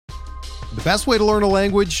The best way to learn a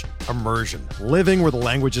language? Immersion. Living where the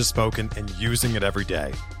language is spoken and using it every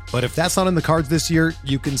day. But if that's not in the cards this year,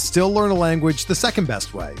 you can still learn a language the second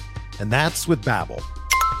best way, and that's with Babbel.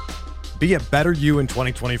 Be a better you in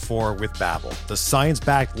 2024 with Babbel, the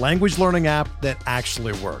science-backed language learning app that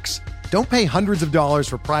actually works. Don't pay hundreds of dollars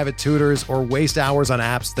for private tutors or waste hours on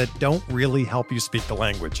apps that don't really help you speak the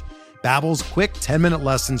language. Babbel's quick 10-minute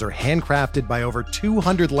lessons are handcrafted by over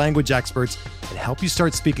 200 language experts and help you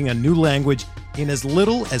start speaking a new language in as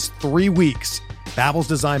little as 3 weeks. Babbel's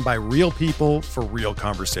designed by real people for real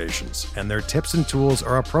conversations, and their tips and tools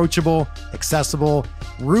are approachable, accessible,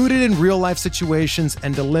 rooted in real-life situations,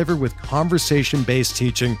 and delivered with conversation-based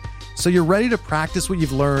teaching, so you're ready to practice what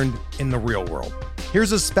you've learned in the real world.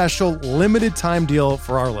 Here's a special limited-time deal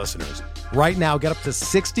for our listeners. Right now, get up to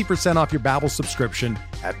 60% off your Babbel subscription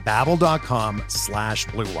at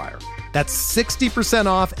babbel.com/Blue Wire. That's 60%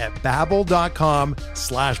 off at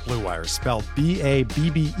babbel.com/Blue Wire, spelled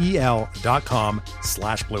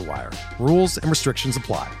BABBEL.com/Blue Wire. Rules and restrictions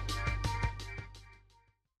apply.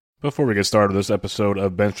 Before we get started with this episode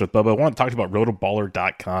of Bench with Bubba, I want to talk about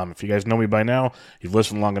rotoballer.com. If you guys know me by now, you've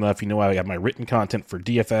listened long enough, you know I have my written content for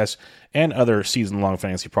DFS and other season-long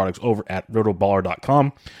fantasy products over at rotoballer.com.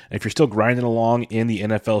 And if you're still grinding along in the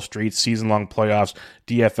NFL streets, season-long playoffs,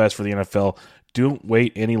 DFS for the NFL, don't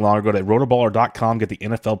wait any longer. Go to rotoballer.com, get the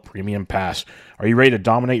NFL Premium Pass. Are you ready to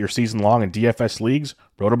dominate your season long in DFS leagues?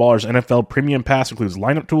 Rotoballer's NFL Premium Pass includes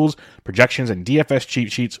lineup tools, projections, and DFS cheat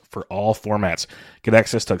sheets for all formats. Get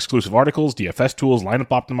access to exclusive articles, DFS tools, lineup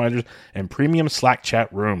optimizers, and premium Slack chat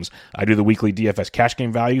rooms. I do the weekly DFS cash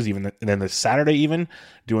game values, and then this Saturday even,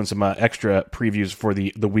 doing some extra previews for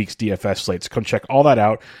the week's DFS slates. Come check all that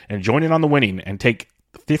out and join in on the winning and take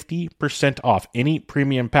 50% off any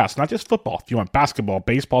premium pass, not just football. If you want basketball,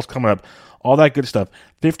 baseball's coming up, all that good stuff,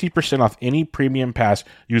 50% off any premium pass.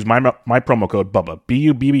 Use my promo code BUBBA,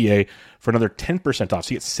 BUBBA, for another 10% off.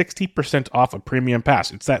 So you get 60% off a premium pass.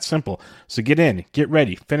 It's that simple. So get in, get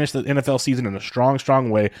ready, finish the NFL season in a strong, strong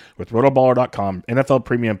way with rotoballer.com, NFL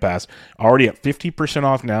Premium Pass, already at 50%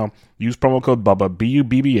 off now. Use promo code BUBBA,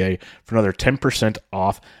 BUBBA, for another 10%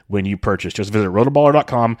 off when you purchase. Just visit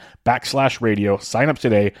rotoballer.com/radio, sign up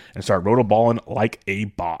today, and start rotoballing like a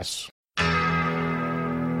boss.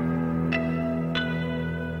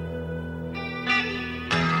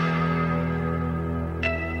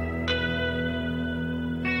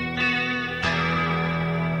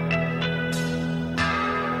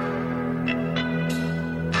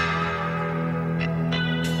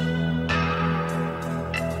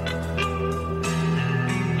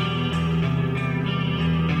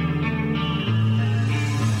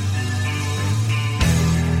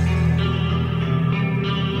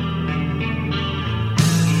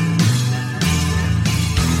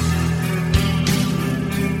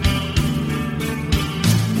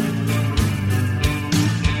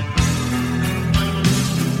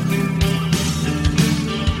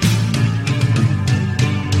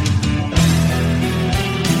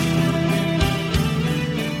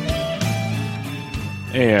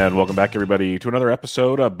 And welcome back, everybody, to another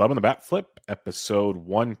episode of Bum in the Bat Flip, episode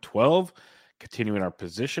 112. Continuing our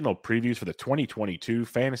positional previews for the 2022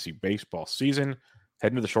 fantasy baseball season.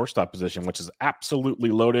 Heading to the shortstop position, which is absolutely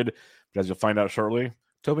loaded. But as you'll find out shortly,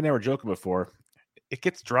 Toby and I were joking before, it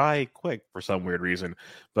gets dry quick for some weird reason.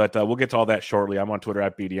 But we'll get to all that shortly. I'm on Twitter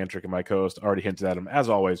at BDentric, and my co-host already hinted at him, as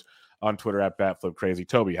always, on Twitter at BatFlipCrazy.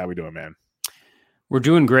 Toby, how we doing, man? We're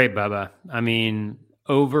doing great, Bubba. I mean,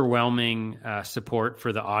 overwhelming support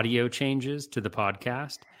for the audio changes to the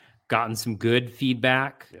podcast. Gotten some good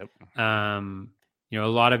feedback. Yep. A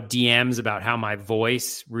lot of DMs about how my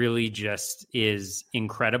voice really just is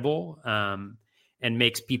incredible and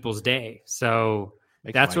makes people's day. So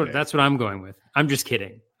that's what I'm going with. I'm just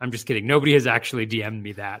kidding. Nobody has actually DM'd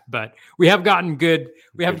me that, but we have gotten good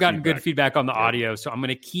feedback on the audio. So I'm going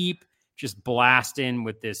to keep just blasting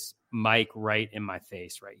with this mic right in my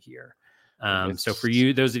face right here. So for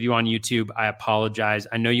you, those of you on YouTube, I apologize.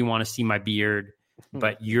 I know you want to see my beard,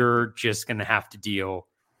 but you're just going to have to deal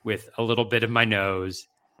with a little bit of my nose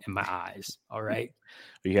and my eyes. All right.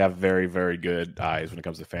 You have very, very good eyes when it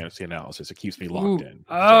comes to fantasy analysis. It keeps me locked in.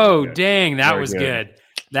 Oh, dang. That was good.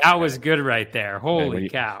 That was good right there. Holy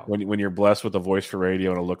cow. When you're blessed with a voice for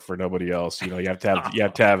radio and a look for nobody else, you have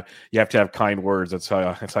to have kind words. That's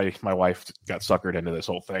how my wife got suckered into this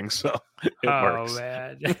whole thing. So it works.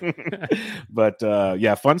 Man. But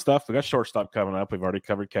fun stuff. We got shortstop coming up. We've already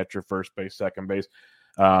covered catcher, first base, second base.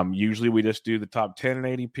 Usually we just do the top 10 in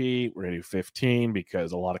ADP. We're going to do 15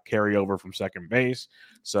 because a lot of carryover from second base.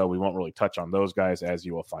 So we won't really touch on those guys, as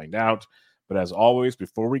you will find out. But as always,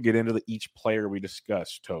 before we get into each player we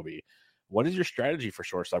discuss, Toby, what is your strategy for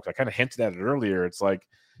shortstop? I kind of hinted at it earlier. It's like,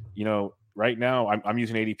 right now I'm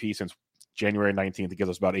using ADP since January 19th. It gives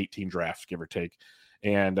us about 18 drafts, give or take.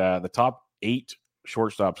 And the top 8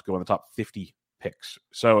 shortstops go in the top 50 picks.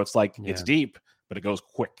 So it's like, it's deep, but it goes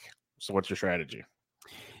quick. So what's your strategy?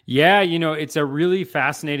 Yeah, it's a really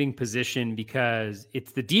fascinating position because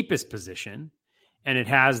it's the deepest position and it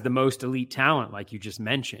has the most elite talent, like you just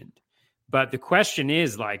mentioned. But the question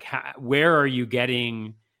is, like, where are you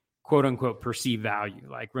getting quote unquote perceived value?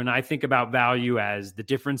 Like, when I think about value as the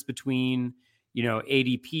difference between,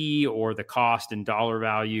 ADP or the cost and dollar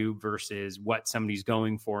value versus what somebody's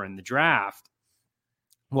going for in the draft,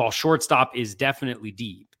 well, shortstop is definitely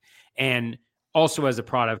deep. And also as a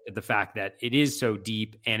product of the fact that it is so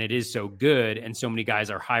deep and it is so good and so many guys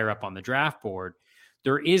are higher up on the draft board,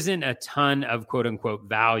 there isn't a ton of quote unquote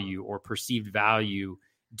value or perceived value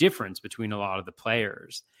difference between a lot of the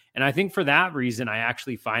players. And I think for that reason, I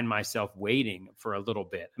actually find myself waiting for a little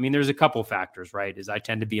bit. I mean, there's a couple factors, right? Is I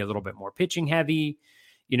tend to be a little bit more pitching heavy,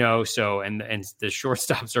 so, and the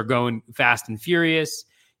shortstops are going fast and furious.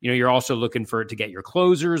 You're also looking for it to get your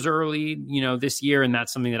closers early, this year. And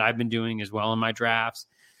that's something that I've been doing as well in my drafts.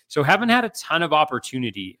 So haven't had a ton of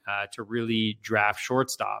opportunity to really draft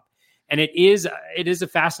shortstop. And it is a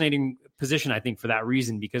fascinating position, I think, for that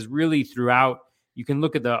reason, because really throughout, you can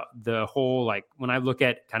look at the whole, like when I look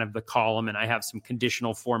at kind of the column and I have some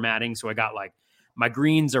conditional formatting. So I got like my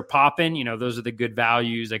greens are popping, those are the good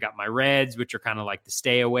values. I got my reds, which are kind of like the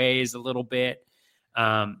stayaways a little bit.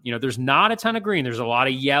 There's not a ton of green. There's a lot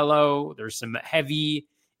of yellow. There's some heavy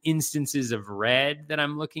instances of red that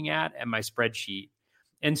I'm looking at my spreadsheet.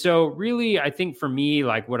 And so really, I think for me,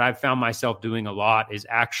 like what I've found myself doing a lot is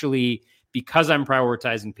actually, because I'm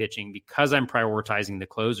prioritizing pitching, because I'm prioritizing the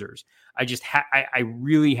closers, I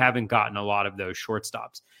really haven't gotten a lot of those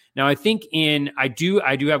shortstops. Now, I think I do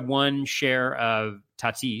have one share of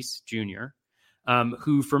Tatis Jr.,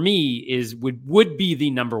 who for me would be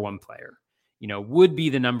the number one player. Would be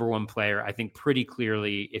the number one player, I think, pretty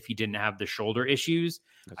clearly if he didn't have the shoulder issues.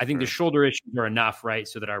 I think the shoulder issues are enough, right?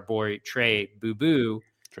 So that our boy Trey Boo Boo,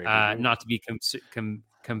 not to be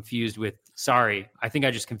confused with, sorry, I think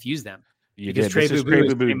I just confused them. You did. Trey Boo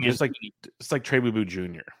Boo, it's like Trey Boo Boo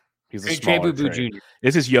Jr. He's a Trey Boo Boo Jr.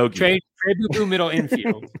 This is Yogi. Trey Boo Boo middle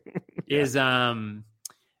infield is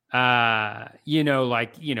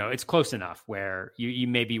it's close enough where you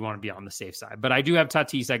maybe want to be on the safe side. But I do have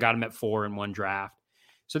Tatis. I got him at 4 in one draft.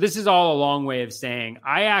 So this is all a long way of saying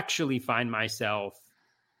I actually find myself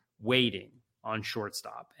waiting on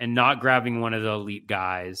shortstop and not grabbing one of the elite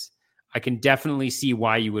guys. I can definitely see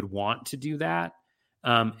why you would want to do that.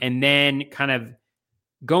 And then kind of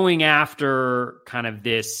going after kind of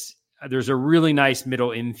this, there's a really nice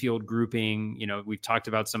middle infield grouping. We've talked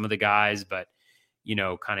about some of the guys, but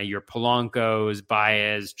kind of your Polanco's,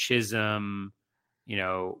 Baez, Chisholm,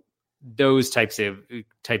 those types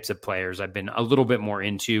of players I've been a little bit more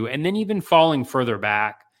into. And then even falling further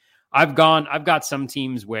back, I've got some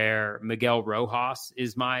teams where Miguel Rojas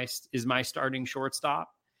is my starting shortstop.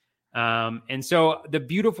 And so the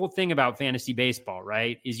beautiful thing about fantasy baseball,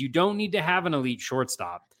 right, is you don't need to have an elite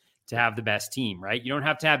shortstop to have the best team, right? You don't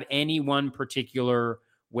have to have any one particular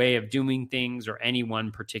way of doing things or any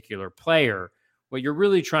one particular player. What you're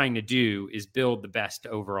really trying to do is build the best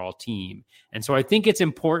overall team. And so I think it's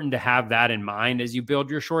important to have that in mind as you build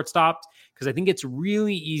your shortstops, because I think it's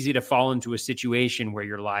really easy to fall into a situation where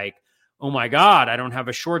you're like, oh my God, I don't have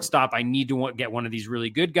a shortstop. I need to get one of these really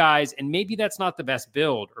good guys. And maybe that's not the best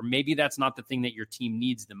build, or maybe that's not the thing that your team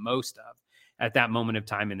needs the most of at that moment of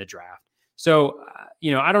time in the draft. So,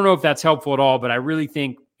 I don't know if that's helpful at all, but I really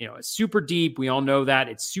think, it's super deep. We all know that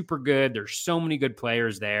it's super good. There's so many good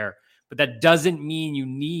players there, but that doesn't mean you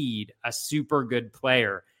need a super good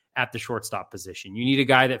player at the shortstop position. You need a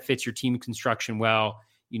guy that fits your team construction well.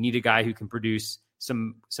 You need a guy who can produce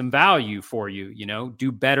some value for you,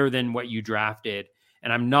 do better than what you drafted.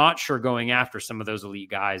 And I'm not sure going after some of those elite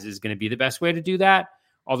guys is going to be the best way to do that.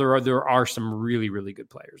 Although there are some really, really good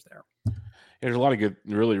players there. There's a lot of good,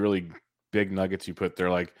 really, really big nuggets you put there.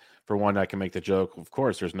 Like, for one, I can make the joke, of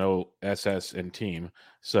course, there's no SS in team,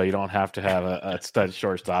 so you don't have to have a stud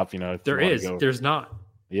shortstop. There's not.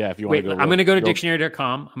 Yeah, if you want to go. I'm going to go to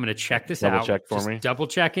dictionary.com. I'm going to check this out. Check for me. Double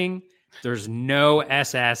checking. There's no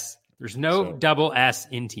SS. There's no double S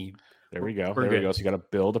in team. There we go. We go. So you got to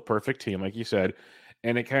build a perfect team, like you said.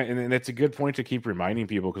 And and it's a good point to keep reminding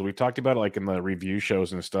people, because we've talked about it like in the review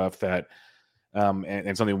shows and stuff, that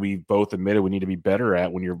and something we both admitted we need to be better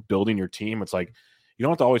at when you're building your team. It's like, you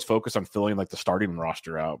don't have to always focus on filling like the starting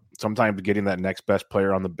roster out. Sometimes getting that next best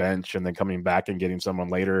player on the bench and then coming back and getting someone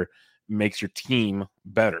later makes your team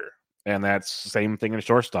better. And that's same thing in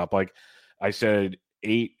shortstop. Like I said,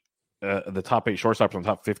 the top 8 shortstops on the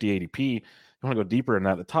top 50 ADP. You want to go deeper in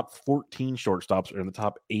that. The top 14 shortstops are in the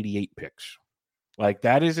top 88 picks. Like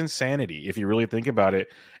that is insanity if you really think about it.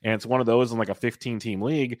 And it's one of those in like a 15-team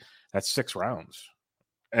league. That's 6 rounds.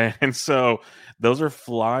 And so those are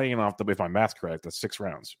flying off if my math's correct, that's 6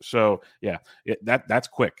 rounds. So yeah, that's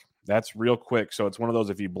quick. That's real quick. So it's one of those,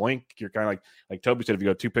 if you blink, you're kind of like Toby said, if you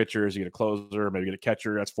go 2 pitchers, you get a closer, maybe you get a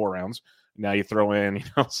catcher, that's 4 rounds. Now you throw in,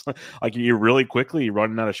 like you really quickly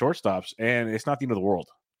running out of shortstops, and it's not the end of the world.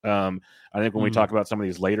 I think when we talk about some of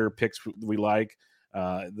these later picks we like,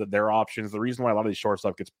 their options, the reason why a lot of these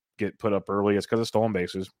shortstops get put up early is because of stolen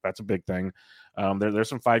bases. That's a big thing. There's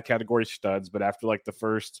some 5 category studs, but after like the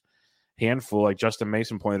first handful, like Justin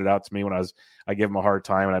Mason pointed out to me when I give him a hard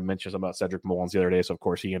time, and I mentioned about Cedric Mullins the other day, so of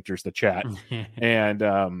course he enters the chat.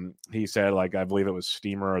 And he said, like, I believe it was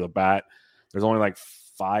Steamer or the Bat, there's only like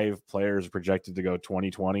 5 players projected to go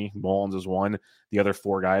 2020. Mullins is one. The other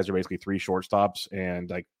 4 guys are basically 3 shortstops, and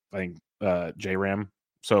like I think J-Ram.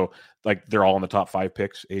 So like they're all in the top 5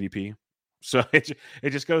 picks ADP. So it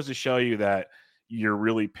just goes to show you that you're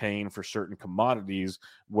really paying for certain commodities,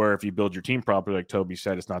 where if you build your team properly, like Toby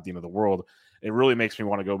said, it's not the end of the world. It really makes me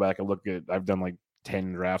want to go back and look at, I've done like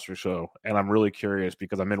 10 drafts or so, and I'm really curious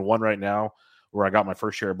because I'm in one right now where I got my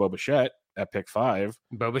first share of Bo Bichette at pick 5.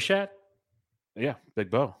 Bo Bichette? Yeah,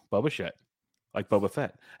 Big Bo Bichette. Like Boba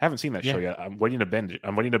Fett. I haven't seen that show yet. I'm waiting to binge it. I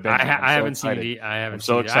haven't seen it. I haven't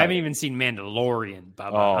even seen Mandalorian,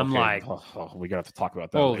 Bubba. Oh, I'm like, we got to talk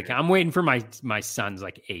about that. Holy cow. I'm waiting for my son's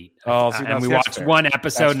like 8. And we watched one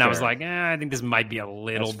episode, and I was like, I think this might be a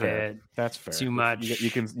little bit That's fair. too much.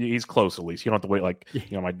 He's close at least. You don't have to wait like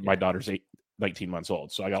my daughter's 19 months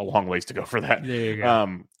old, so I got a long ways to go for that. There you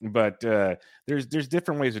go. But there's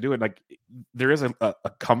different ways to do it. Like there is a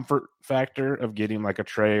comfort factor of getting like a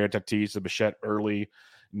Trey or Tatis, a Bichette early,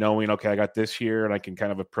 knowing, okay, I got this here and I can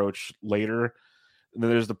kind of approach later. And then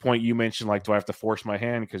there's the point you mentioned, like, do I have to force my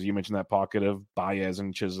hand? Because you mentioned that pocket of Baez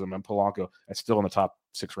and Chisholm and Polanco. That's still in the top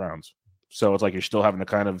 6 rounds. So it's like you're still having to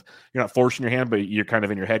kind of, you're not forcing your hand, but you're kind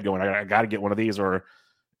of in your head going, I got to get one of these, or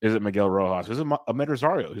is it Miguel Rojas? Is it Ahmed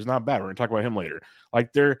Rosario, who's not bad? We're going to talk about him later.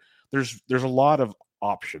 Like there's a lot of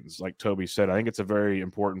options, like Toby said. I think it's a very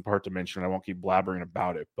important part to mention. I won't keep blabbering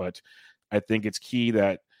about it, but I think it's key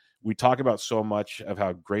that we talk about so much of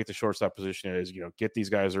how great the shortstop position is, get these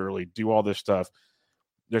guys early, do all this stuff.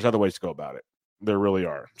 There's other ways to go about it. There really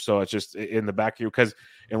are. So it's just in the back of you, because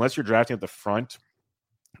unless you're drafting at the front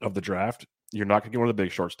of the draft, you're not going to get one of the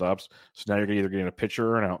big shortstops. So now you're going to either get a pitcher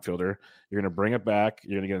or an outfielder. You're going to bring it back.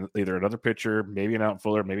 You're going to get either another pitcher, maybe an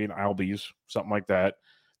outfielder, maybe an Albies, something like that.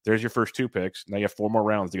 There's your first 2 picks. Now you have 4 more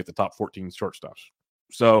rounds to get the top 14 shortstops.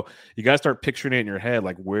 So you got to start picturing it in your head,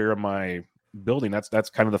 like, where am I building? That's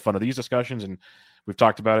kind of the fun of these discussions, and we've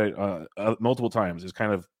talked about it multiple times, is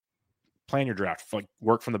kind of plan your draft, like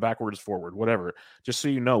work from the backwards forward, whatever, just so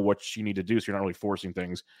you know what you need to do, so you're not really forcing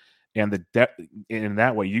things. And the depth, in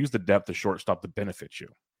that way, use the depth of shortstop to benefit you,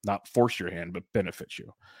 not force your hand, but benefit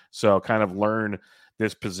you. So kind of learn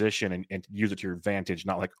this position and use it to your advantage,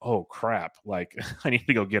 not like, oh, crap, like I need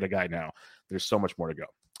to go get a guy now. There's so much more to go.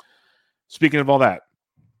 Speaking of all that,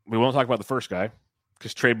 we won't talk about the first guy,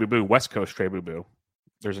 because Trey Boo-Boo, West Coast Trey Boo-Boo.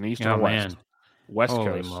 There's an East and West. Man. West Holy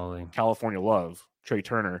Coast, moly. California love, Trey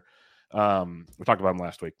Turner. We talked about him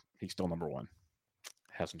last week. He's still number 1.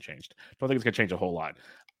 Hasn't changed. Don't think it's going to change a whole lot.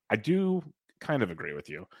 I do kind of agree with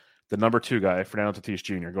you. The number 2 guy, Fernando Tatis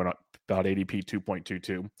Jr., going up about ADP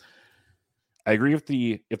 2.22. I agree if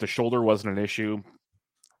the shoulder wasn't an issue.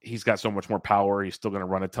 He's got so much more power. He's still going to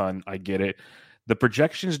run a ton. I get it. The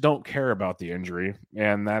projections don't care about the injury,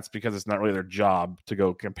 and that's because it's not really their job to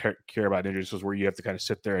go care about injuries. This is where you have to kind of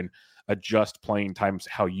sit there and adjust playing times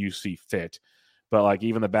how you see fit. But like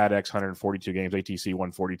even the Bad X 142 games, ATC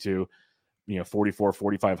 142, 44,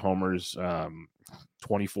 45 homers,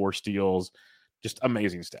 24 steals, just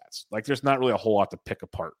amazing stats. Like there's not really a whole lot to pick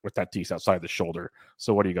apart with that Tatis outside the shoulder.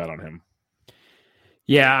 So what do you got on him?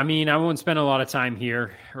 Yeah, I mean, I won't spend a lot of time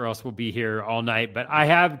here, or else we'll be here all night. But I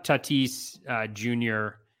have Tatis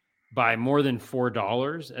Jr. by more than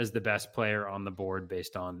 $4 as the best player on the board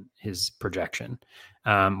based on his projection,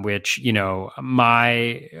 which, I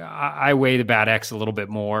weigh the Bad X a little bit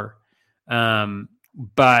more.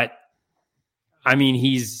 But, I mean,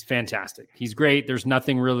 he's fantastic. He's great. There's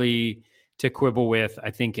nothing really to quibble with, I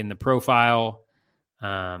think, in the profile.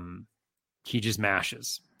 He just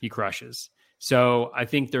mashes. He crushes. So I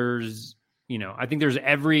think there's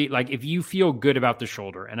every, like, if you feel good about the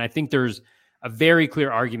shoulder, and I think there's a very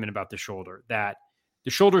clear argument about the shoulder, that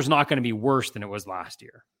the shoulder is not going to be worse than it was last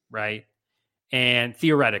year, right? And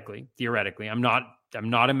theoretically, I'm not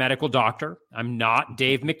a medical doctor. I'm not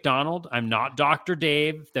Dave McDonald. I'm not Dr.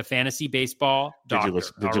 Dave, the fantasy baseball doctor.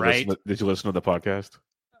 Did you listen to the podcast?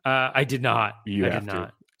 I did not. You have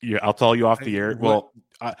to. Yeah, I'll tell you off the air. Well,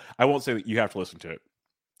 I won't say that you have to listen to it.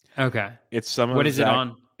 Okay. It's some. What is it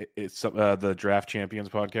on? It's the Draft Champions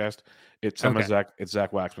podcast. It's some of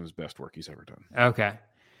Zach Waxman's best work he's ever done. Okay.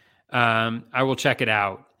 I will check it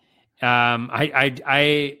out. I'm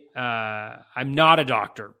not a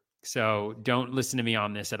doctor, so don't listen to me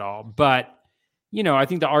on this at all. But, I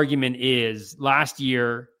think the argument is last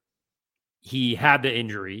year he had the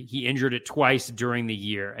injury. He injured it twice during the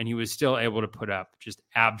year, and he was still able to put up just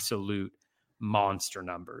absolute monster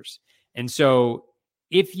numbers. And so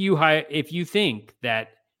if you think that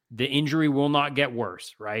the injury will not get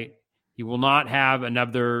worse, right? He will not have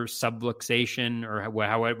another subluxation or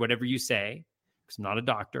whatever you say, because I'm not a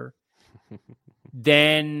doctor.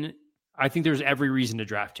 Then I think there's every reason to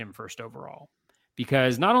draft him first overall.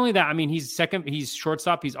 Because not only that, I mean, he's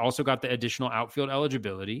shortstop. He's also got the additional outfield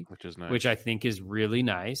eligibility, which is nice, which I think is really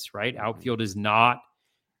nice, right? Mm-hmm. Outfield is not,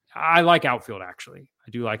 I like outfield actually.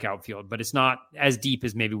 I do like outfield, but it's not as deep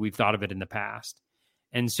as maybe we've thought of it in the past.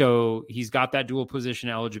 And so he's got that dual position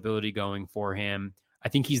eligibility going for him. I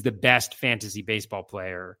think he's the best fantasy baseball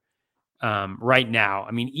player right now.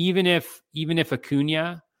 I mean, even if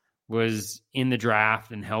Acuna was in the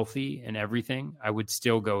draft and healthy and everything, I would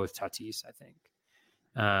still go with Tatis, I think.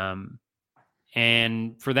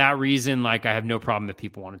 And for that reason, I have no problem if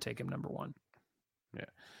people want to take him number one. Yeah.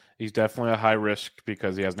 He's definitely a high risk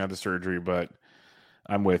because he hasn't had the surgery, but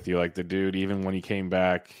I'm with you. The dude, even when he came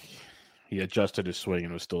back, he adjusted his swing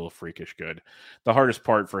and was still freakish good. The hardest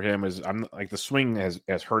part for him is the swing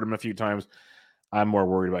has hurt him a few times. I'm more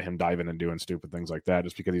worried about him diving and doing stupid things like that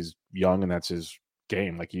just because he's young and that's his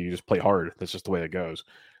game. You just play hard. That's just the way it goes.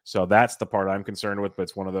 So that's the part I'm concerned with, but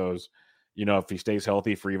it's one of those, if he stays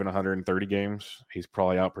healthy for even 130 games, he's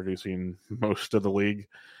probably out producing most of the league.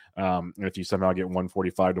 And if you somehow get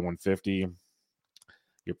 145 to 150,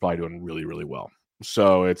 you're probably doing really, really well.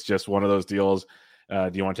 So it's just one of those deals.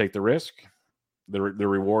 Do you want to take the risk? The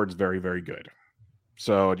reward's very, very good.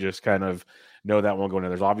 So just kind of know that won't go in.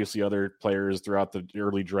 There's obviously other players throughout the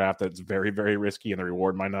early draft that's very, very risky, and the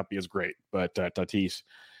reward might not be as great. But Tatis,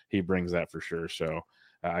 he brings that for sure. So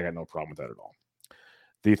I got no problem with that at all.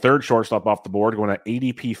 The third shortstop off the board going at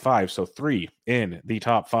ADP 5, so 3 in the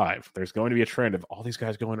top 5. There's going to be a trend of all these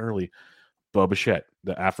guys going early. Bo Bichette,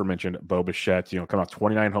 the aforementioned Bo Bichette, coming off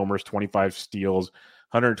 29 homers, 25 steals,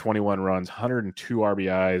 121 runs, 102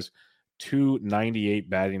 RBIs, 298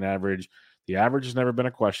 batting average. The average has never been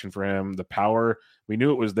a question for him. The power, we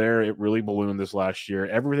knew it was there. It really ballooned this last year.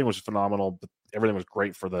 Everything was phenomenal. Everything was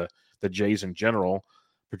great for the Jays in general.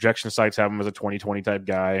 Projection sites have him as a 2020 type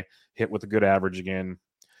guy, hit with a good average again.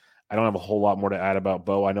 I don't have a whole lot more to add about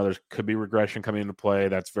Bo. I know there could be regression coming into play.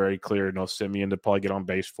 That's very clear. No Simeon to probably get on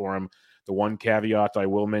base for him. The one caveat I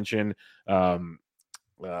will mention, Mr.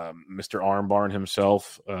 Armbarn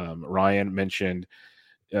himself, Ryan mentioned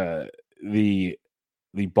the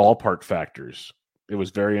ballpark factors. It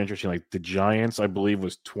was very interesting. The Giants, I believe,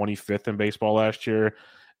 was 25th in baseball last year,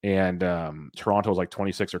 and Toronto was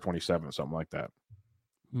 26 or 27, something like that.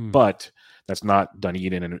 But that's not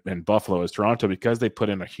Dunedin and Buffalo as Toronto because they put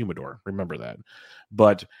in a humidor. Remember that.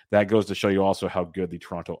 But that goes to show you also how good the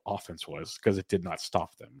Toronto offense was because it did not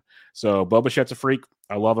stop them. So Bo Bichette's a freak.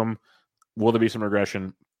 I love him. Will there be some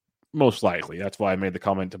regression? Most likely. That's why I made the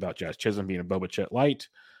comment about Jazz Chisholm being a Bo Bichette light.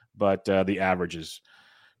 But the average is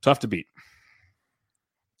tough to beat.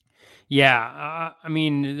 Yeah.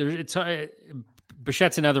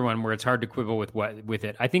 Bichette's another one where it's hard to quibble with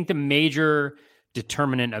it. I think the major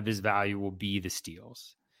determinant of his value will be the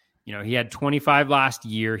steals. He had 25 last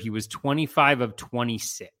year. He was 25 of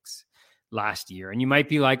 26 last year. And you might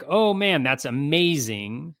be like, oh man, that's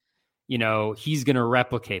amazing. He's going to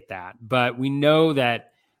replicate that. But we know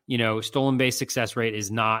that, stolen base success rate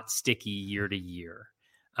is not sticky year to year.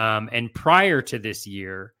 And prior to this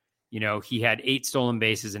year, he had 8 stolen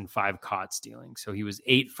bases and 5 caught stealing. So he was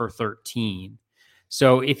 8 for 13.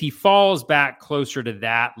 So if he falls back closer to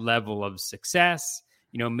that level of success,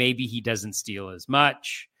 maybe he doesn't steal as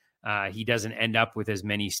much. He doesn't end up with as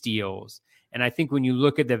many steals. And I think when you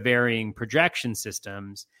look at the varying projection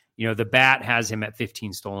systems, the BAT has him at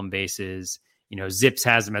 15 stolen bases. Zips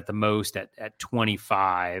has him at the most at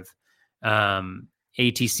 25.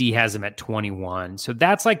 ATC has him at 21. So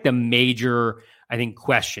that's the major, I think,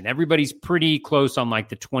 question. Everybody's pretty close on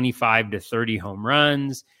the 25 to 30 home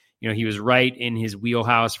runs. He was right in his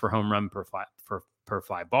wheelhouse for home run per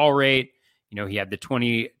fly ball rate. He had the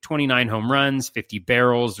 29 home runs, 50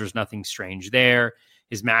 barrels. There's nothing strange there.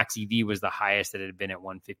 His max EV was the highest that it had been at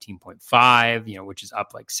 115.5, which is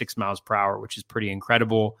up like 6 miles per hour, which is pretty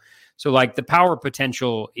incredible. So like the power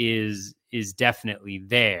potential is definitely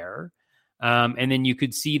there. And then you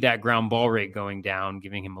could see that ground ball rate going down,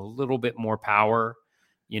 giving him a little bit more power,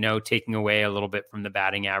 taking away a little bit from the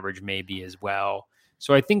batting average maybe as well.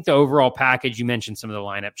 So I think the overall package, you mentioned some of the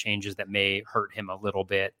lineup changes that may hurt him a little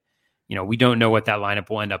bit. We don't know what that lineup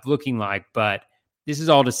will end up looking like, but this is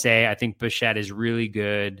all to say, I think Bichette is really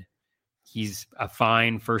good. He's a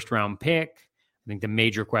fine first round pick. I think the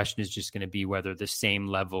major question is just going to be whether the same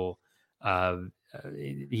level of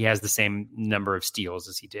he has the same number of steals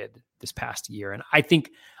as he did this past year. And I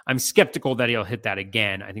think I'm skeptical that he'll hit that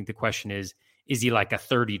again. I think the question is he like a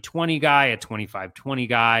 30-20 guy, a 25-20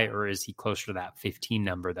 guy, or is he closer to that 15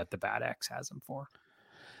 number that the Bad X has him for?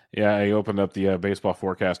 Yeah, I opened up the baseball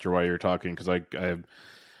forecaster while you were talking because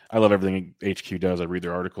I love everything HQ does. I read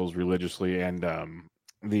their articles religiously, and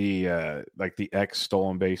the X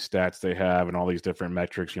stolen base stats they have and all these different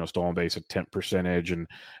metrics, stolen base attempt percentage and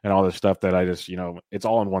all this stuff that I just, it's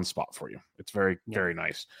all in one spot for you. It's very, very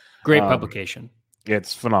nice. Great publication.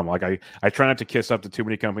 It's phenomenal. Like I try not to kiss up to too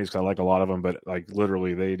many companies because I like a lot of them, but like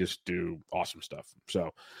literally they just do awesome stuff.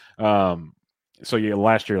 So,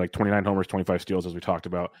 last year, like 29 homers, 25 steals, as we talked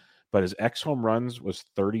about, but his X home runs was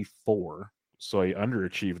 34. So he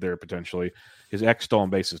underachieved there potentially. His X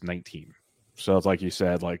stolen base is 19. So it's like you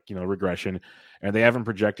said, regression. And they haven't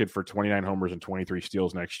projected for 29 homers and 23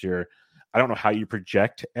 steals next year. I don't know how you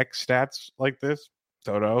project X stats like this,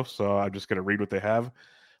 Toto. So I'm just going to read what they have.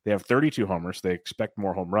 They have 32 homers. They expect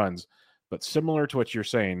more home runs. But similar to what you're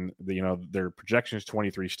saying, their projection is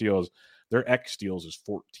 23 steals. Their X steals is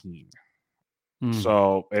 14.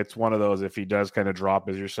 So it's one of those, if he does kind of drop,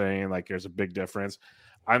 as you're saying, like there's a big difference.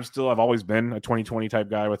 I've always been a 20-20 type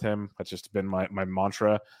guy with him. That's just been my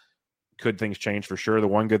mantra. Could things change? For sure. The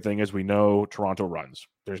one good thing is we know Toronto runs.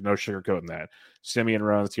 There's no sugarcoating that. Semien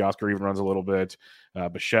runs. Teoscar even runs a little bit.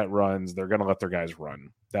 Bichette runs. They're going to let their guys run.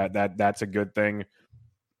 That's a good thing.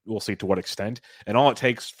 We'll see to what extent. And all it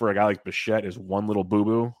takes for a guy like Bichette is one little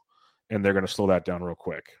boo-boo, and they're going to slow that down real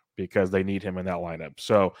quick because they need him in that lineup.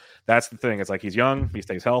 So that's the thing. It's like he's young. He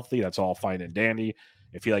stays healthy. That's all fine and dandy.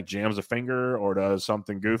 If he jams a finger or does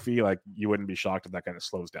something goofy, you wouldn't be shocked if that kind of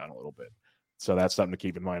slows down a little bit. So that's something to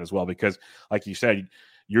keep in mind as well, because like you said,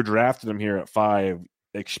 you're drafting him here at 5,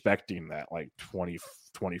 expecting that 20,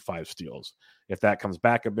 25 steals. If that comes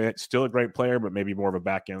back a bit, still a great player, but maybe more of a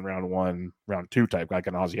back end round 1, round 2 type, like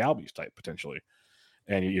an Ozzie Albies type potentially.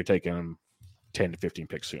 And you're taking him 10 to 15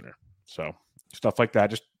 picks sooner. So stuff like that,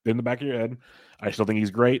 just in the back of your head. I still think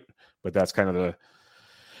he's great, but that's kind of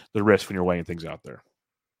the risk when you're weighing things out there.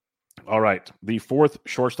 All right, the 4th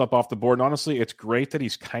shortstop off the board. And honestly, it's great that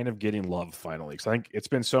he's kind of getting love finally. Because I think it's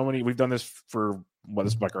been so many. We've done this for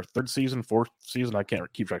this is like our 3rd season, 4th season. I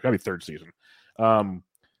can't keep track. Maybe 3rd season.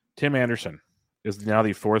 Tim Anderson is now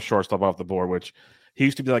the 4th shortstop off the board, which he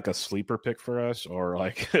used to be like a sleeper pick for us, or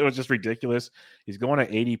it was just ridiculous. He's going at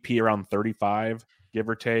ADP around 35, give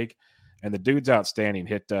or take. And the dude's outstanding.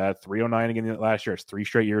 Hit 309 again last year. It's 3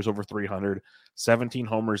 straight years over 300, 17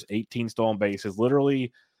 homers, 18 stolen bases.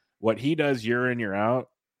 Literally, what he does year in, year out,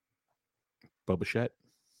 Bo Bichette,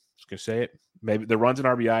 just going to say it. Maybe the runs and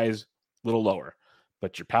RBIs a little lower,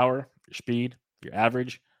 but your power, your speed, your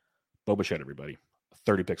average, Bo Bichette, everybody.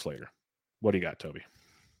 30 picks later. What do you got, Toby?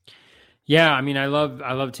 Yeah, I mean, I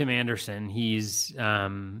love Tim Anderson. He's,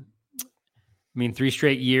 3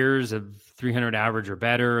 straight years of 300 average or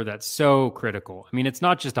better. That's so critical. I mean, it's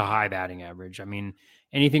not just a high batting average. I mean,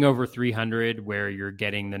 anything over 300 where you're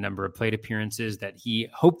getting the number of plate appearances that he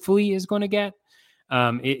hopefully is going to get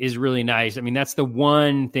is really nice. I mean, that's the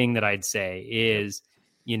one thing that I'd say is,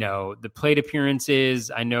 the plate appearances.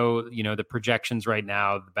 I know, the projections right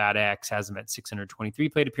now, the Bad X has him at 623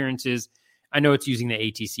 plate appearances. I know it's using the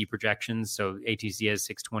ATC projections. So ATC has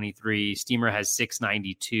 623, Steamer has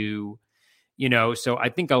 692. So I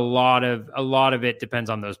think a lot of it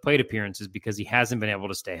depends on those plate appearances because he hasn't been able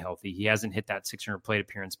to stay healthy. He hasn't hit that 600 plate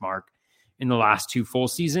appearance mark in the last 2 full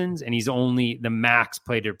seasons, and he's only the max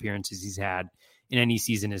plate appearances he's had in any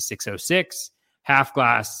season is 606. Half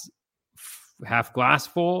glass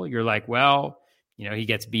full. You're like, well, he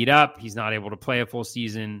gets beat up. He's not able to play a full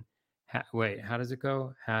season. Wait, how does it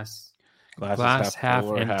go? Glass half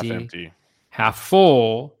empty. Half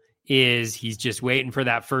full is he's just waiting for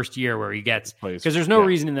that first year where he gets, because there's no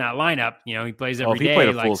reason in that lineup. He plays every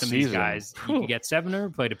day like some of these guys. He could get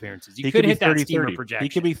 700 plate appearances. He could hit that Steamer projection. He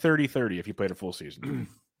could be 30-30 if he played a full season.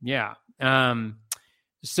 Yeah.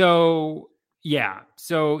 So Yeah.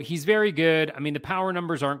 So he's very good. I mean, the power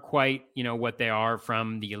numbers aren't quite, what they are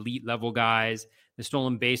from the elite level guys. The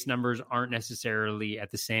stolen base numbers aren't necessarily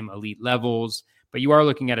at the same elite levels, but you are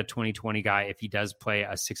looking at a 2020 guy if he does play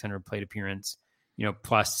a 600 plate appearance,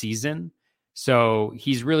 plus season. So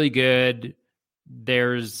he's really good.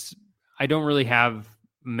 I don't really have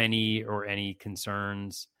many or any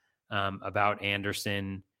concerns about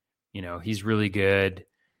Anderson. He's really good.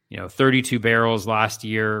 32 barrels last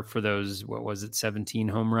year for those, 17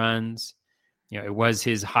 home runs. It was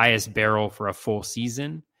his highest barrel for a full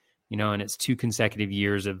season, and it's 2 consecutive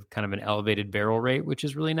years of kind of an elevated barrel rate, which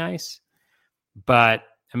is really nice. But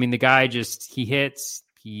I mean, the guy he hits,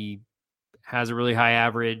 he has a really high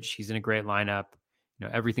average. He's in a great lineup.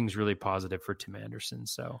 Everything's really positive for Tim Anderson.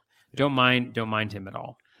 So don't mind him at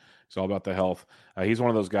all. It's all about the health. He's one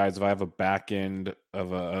of those guys. If I have a back end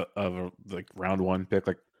of a like round 1 pick,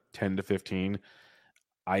 like 10 to 15,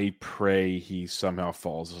 I pray he somehow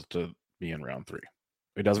falls to be in round 3.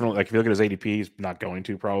 It doesn't really, like, if you look at his ADP, he's not going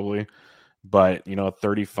to probably, but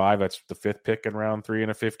 35, that's the 5th pick in round 3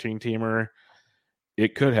 and a 15 teamer.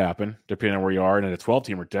 It could happen depending on where you are, and a 12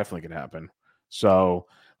 teamer definitely can happen. So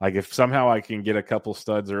like, if somehow I can get a couple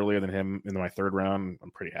studs earlier than him in my 3rd round,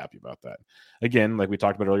 I'm pretty happy about that. Again, like we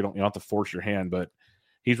talked about earlier, you don't have to force your hand, but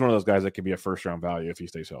he's one of those guys that could be a 1st-round value if he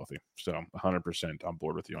stays healthy. So 100% on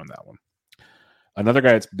board with you on that one. Another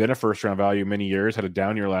guy that's been a 1st-round value many years, had a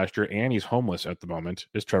down year last year, and he's homeless at the moment,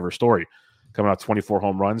 is Trevor Story. Coming out 24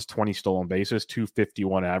 home runs, 20 stolen bases,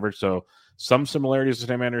 251 average. So some similarities to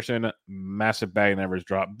Tim Anderson, massive batting average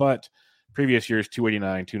drop, but previous years,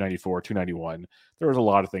 289, 294, 291. There was a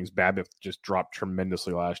lot of things. BABIP just dropped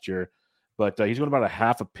tremendously last year, but he's going about a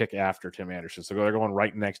half a pick after Tim Anderson. So they're going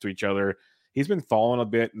right next to each other. He's been falling a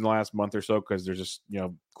bit in the last month or so because there's just,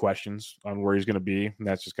 questions on where he's going to be. And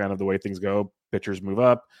that's just kind of the way things go. Pitchers move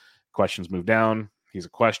up, questions move down. He's a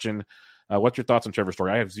question. What's your thoughts on Trevor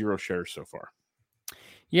Story? I have 0 shares so far.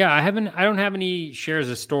 Yeah, I don't have any shares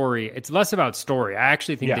of Story. It's less about Story. I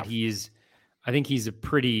actually think that he's a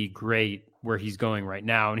pretty great where he's going right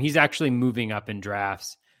now. And he's actually moving up in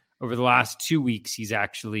drafts. Over the last 2 weeks, he's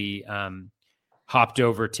actually hopped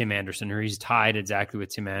over Tim Anderson, or he's tied exactly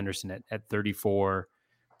with Tim Anderson at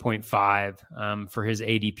 34.5 for his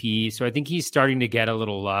ADP. So I think he's starting to get a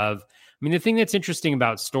little love. I mean, the thing that's interesting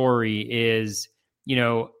about Story is,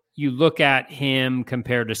 you look at him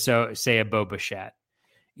compared to, say, a Bo Bichette.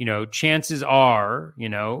 Chances are,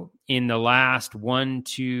 in the last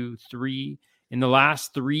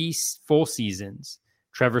 3 full seasons,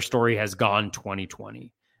 Trevor Story has gone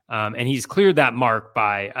 20-20. And he's cleared that mark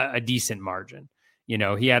by a decent margin. He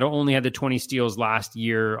only had the 20 steals last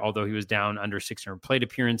year, although he was down under 600 plate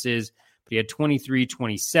appearances, but he had 23,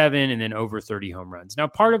 27, and then over 30 home runs. Now,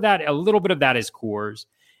 part of that, a little bit of that is Coors.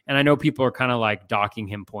 And I know people are kind of like docking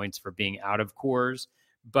him points for being out of Coors,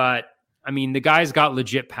 but I mean, the guy's got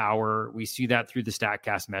legit power. We see that through the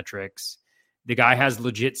StatCast metrics. The guy has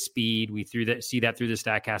legit speed. We see that through the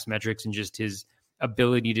StatCast metrics and just his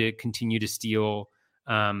ability to continue to steal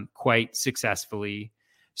quite successfely.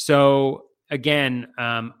 So again,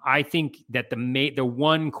 I think that the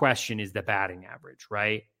one question is the batting average,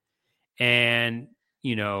 right? And,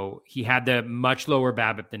 he had the much lower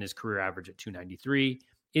BABIP than his career average at 293.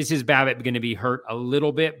 Is his BABIP going to be hurt a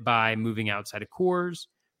little bit by moving outside of Coors?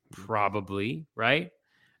 Probably, right?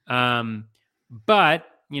 But,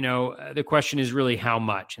 the question is really how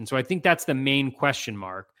much. And so I think that's the main question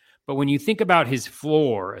mark. But when you think about his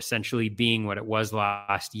floor essentially being what it was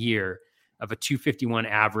last year of a 251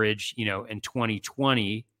 average, in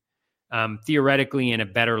 2020, theoretically in a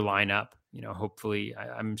better lineup, hopefully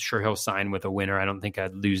I'm sure he'll sign with a winner. I don't think a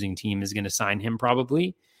losing team is going to sign him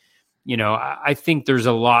probably. I think there's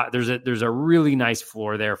a really nice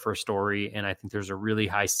floor there for Story, and I think there's a really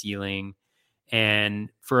high ceiling. And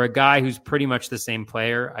for a guy who's pretty much the same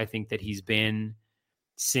player, I think that he's been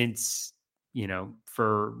since he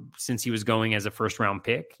was going as a 1st-round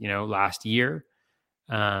pick, last year.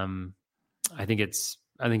 I think it's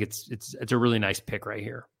a really nice pick right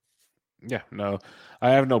here. Yeah, no,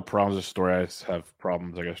 I have no problems with Story. I just have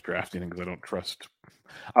problems, I guess, drafting because I don't trust.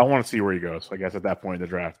 I want to see where he goes, I guess, at that point in the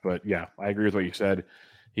draft. But yeah, I agree with what you said.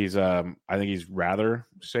 He's, I think he's rather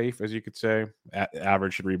safe, as you could say.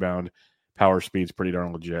 Average should rebound. Power speed's pretty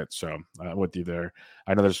darn legit. So I'm with you there.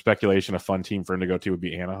 I know there's speculation a fun team for him to go to would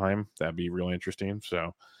be Anaheim. That'd be really interesting.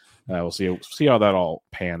 So we'll see how that all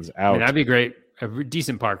pans out. That'd be great. A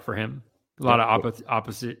decent park for him. A lot of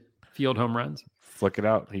opposite field home runs. Flick it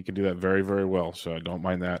out. He can do that very, very well. So I don't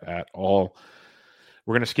mind that at all.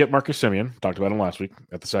 We're going to skip Marcus Semien. Talked about him last week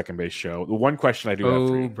at the second base show. The one question I do have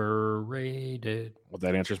for you. Overrated. Well,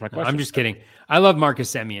 that answers my question. I'm just kidding. I love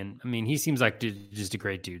Marcus Semien. I mean, he seems like just a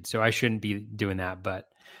great dude, so I shouldn't be doing that. But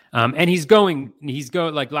and he's going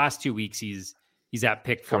like last 2 weeks. He's at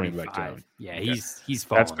pick 45. Yeah, he's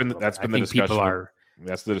falling. That's been the discussion.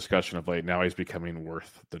 That's the discussion of late. Now he's becoming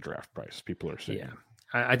worth the draft price. People are saying. Yeah,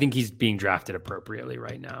 I think he's being drafted appropriately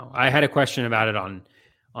right now. I had a question about it on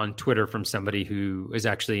Twitter from somebody who is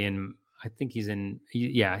actually in, I think he's in it's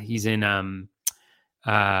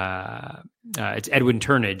Edwin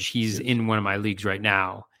Turnage. He's in one of my leagues right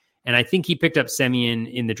now. And I think he picked up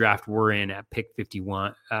Semien in the draft we're in at pick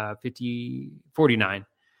 49.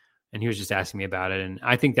 And he was just asking me about it. And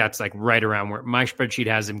I think that's like right around where my spreadsheet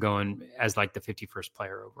has him going as like the 51st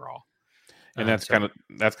player overall. And that's kind of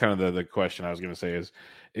the question I was going to say is,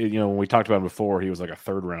 when we talked about him before, he was like a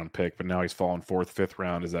 3rd round pick, but now he's fallen 4th, 5th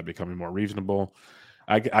round. Is that becoming more reasonable?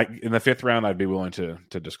 In the 5th round, I'd be willing to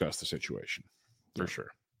discuss the situation for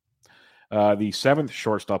sure. The 7th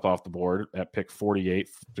shortstop off the board at pick 48,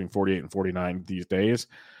 between 48 and 49 these days,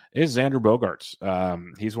 is Xander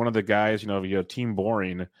Bogaerts. He's one of the guys, team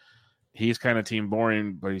boring. He's kind of team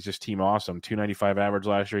boring, but he's just team awesome. 295 average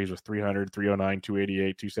last year. He's with 300, 309,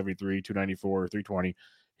 288, 273, 294, 320.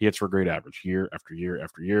 He hits for a great average year after year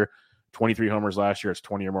after year. 23 homers last year. It's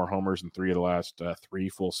 20 or more homers in 3 of the last 3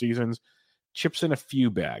 full seasons. Chips in a few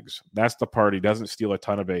bags. That's the part. He doesn't steal a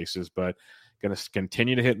ton of bases, but going to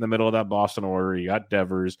continue to hit in the middle of that Boston order. You got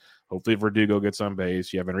Devers. Hopefully Verdugo gets on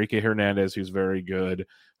base. You have Enrique Hernandez, who's very good.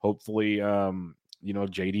 Hopefully,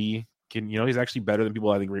 JD can, he's actually better than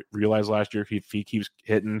people I think realized last year if he keeps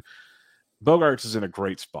hitting. Bogaerts is in a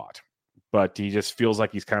great spot, but he just feels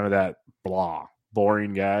like he's kind of that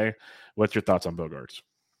boring guy. What's your thoughts on Bogaerts?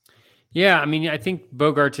 Yeah, I mean, I think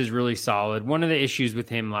Bogaerts is really solid. One of the issues with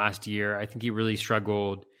him last year, I think he really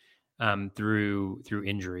struggled through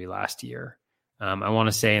injury last year. I want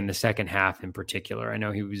to say in the second half in particular.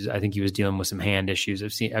 I think he was dealing with some hand issues.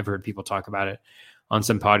 I've heard people talk about it on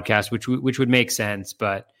some podcasts, which would make sense.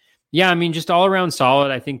 But yeah, I mean, just all around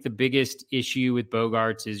solid. I think the biggest issue with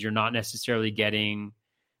Bogaerts is you're not necessarily getting,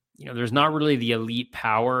 there's not really the elite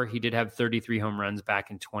power. He did have 33 home runs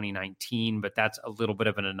back in 2019, but that's a little bit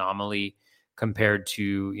of an anomaly compared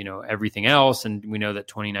to, everything else. And we know that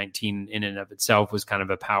 2019 in and of itself was kind of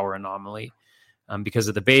a power anomaly because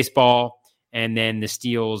of the baseball. And then the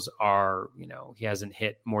steals are, he hasn't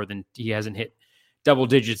hit double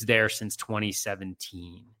digits there since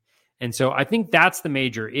 2017. And so I think that's the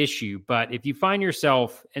major issue. But if you find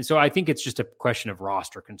yourself, and so I think it's just a question of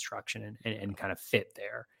roster construction and kind of fit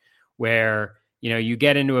there, where, you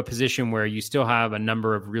get into a position where you still have a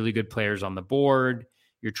number of really good players on the board.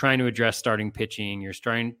 You're trying to address starting pitching. You're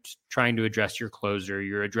trying to address your closer.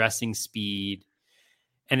 You're addressing speed.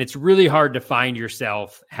 And it's really hard to find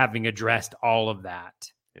yourself having addressed all of that,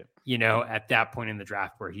 at that point in the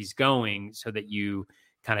draft where he's going so that you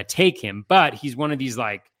kind of take him. But he's one of these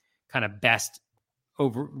like kind of best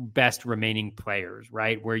remaining players,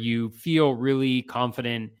 right? Where you feel really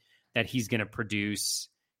confident that he's going to produce.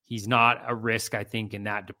 He's not a risk, I think, in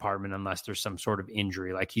that department unless there's some sort of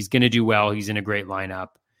injury. Like he's going to do well. He's in a great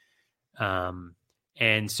lineup.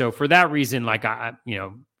 And so for that reason, like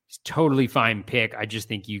totally fine pick. I just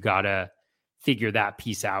think you got to figure that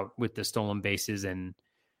piece out with the stolen bases and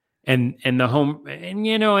the home and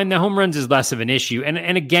the home runs is less of an issue.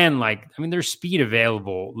 And again, there's speed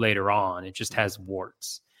available later on. It just has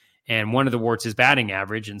warts. And one of the warts is batting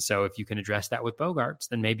average. And so if you can address that with Bogaerts,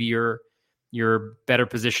 then maybe you're better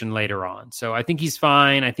positioned later on. So I think he's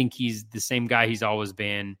fine. I think he's the same guy he's always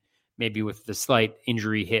been, maybe with the slight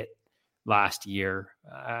injury hit last year.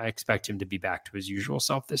 I expect him to be back to his usual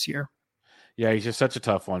self this year. Yeah, he's just such a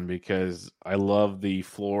tough one because I love the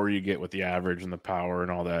floor you get with the average and the power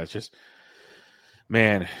and all that. It's just,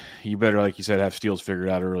 man, you better, like you said, have steals figured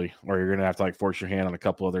out early, or you're going to have to force your hand on a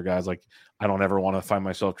couple other guys. Like, I don't ever want to find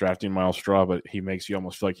myself drafting Miles Straw, but he makes you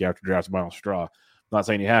almost feel like you have to draft Miles Straw. I'm not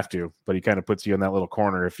saying you have to, but he kind of puts you in that little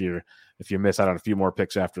corner if you miss out on a few more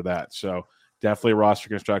picks after that. So definitely roster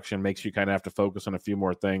construction makes you kind of have to focus on a few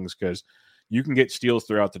more things because you can get steals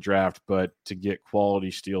throughout the draft, but to get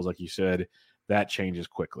quality steals, like you said, that changes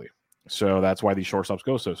quickly. So that's why these shortstops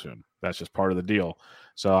go so soon. That's just part of the deal.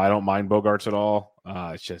 So I don't mind Bogaerts at all.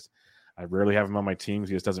 It's just I rarely have him on my teams.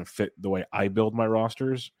 He just doesn't fit the way I build my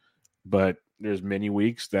rosters. But there's many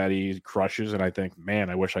weeks that he crushes, and I think, man,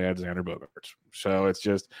 I wish I had Xander Bogaerts. So it's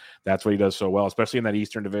just that's what he does so well, especially in that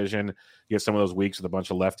Eastern Division. You get some of those weeks with a bunch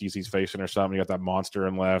of lefties he's facing or something. You got that monster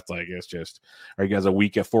in left. It's just, or he has a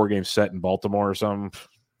week at 4-game set in Baltimore or something.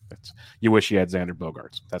 You wish he had Xander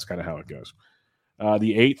Bogaerts. That's kind of how it goes.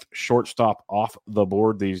 The 8th shortstop off the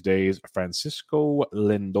board these days, Francisco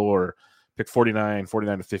Lindor. Pick 49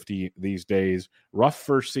 to 50 these days. Rough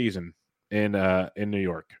first season in New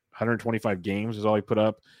York. 125 games is all he put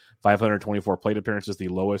up. 524 plate appearances, the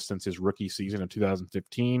lowest since his rookie season of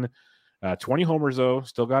 2015. 20 homers, though.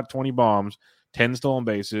 Still got 20 bombs. 10 stolen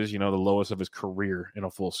bases, the lowest of his career in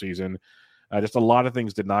a full season. Just a lot of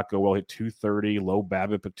things did not go well. Hit 230, low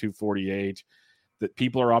BABIP at 248. That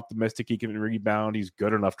people are optimistic he can rebound. He's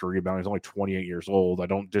good enough to rebound. He's only 28 years old. I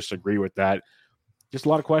don't disagree with that. Just a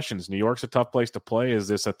lot of questions. New York's a tough place to play. Is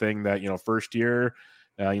this a thing that, first year,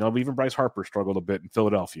 even Bryce Harper struggled a bit in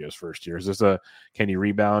Philadelphia his first year. Is this can you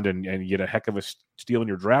rebound and get a heck of a steal in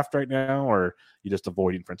your draft right now, or you just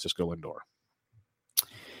avoiding Francisco Lindor?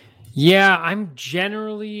 Yeah, I'm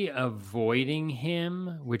generally avoiding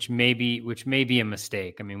him, which may be a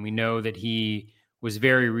mistake. I mean, we know that he was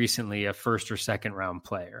very recently a first or second round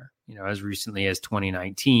player, as recently as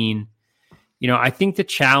 2019. I think the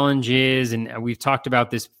challenge is, and we've talked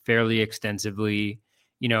about this fairly extensively,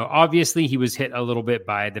 obviously he was hit a little bit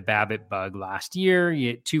by the BABIP bug last year. He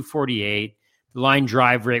hit 248. The line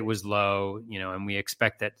drive rate was low, and we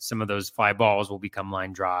expect that some of those fly balls will become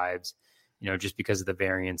line drives, just because of the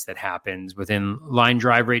variance that happens within line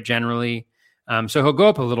drive rate generally. So he'll go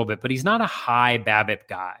up a little bit, but he's not a high BABIP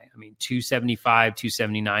guy. I mean, 275,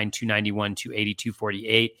 279, 291, 280,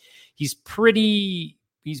 248. He's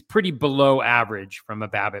pretty below average from a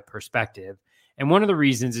BABIP perspective. And one of the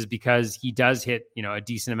reasons is because he does hit, a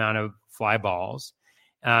decent amount of fly balls.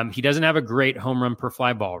 He doesn't have a great home run per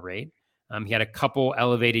fly ball rate. He had a couple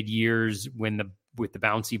elevated years with the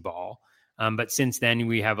bouncy ball. But since then,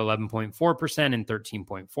 we have 11.4% and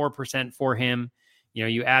 13.4% for him.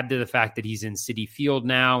 You add to the fact that he's in Citi Field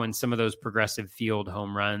now, and some of those Progressive Field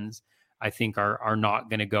home runs, I think, are not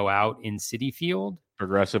going to go out in Citi Field.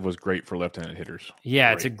 Progressive was great for left-handed hitters.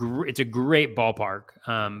 Yeah, it's a great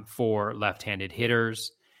ballpark for left-handed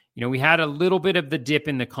hitters. We had a little bit of the dip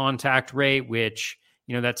in the contact rate, which,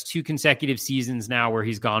 that's 2 consecutive seasons now where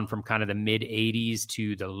he's gone from kind of the mid 80s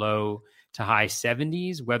to the low to high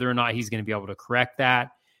 70s. Whether or not he's going to be able to correct that,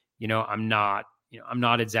 I'm not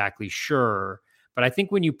exactly sure. But I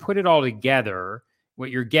think when you put it all together, what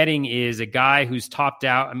you're getting is a guy who's topped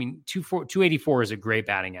out. I mean, 284 is a great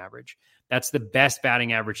batting average. That's the best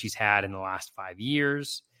batting average he's had in the last 5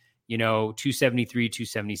 years. 273,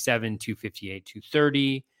 277, 258,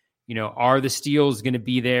 230. Are the steals going to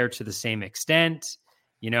be there to the same extent?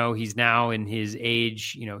 He's now in his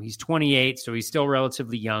age, he's 28, so he's still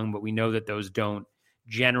relatively young, but we know that those don't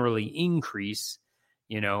generally increase,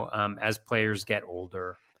 as players get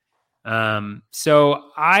older. So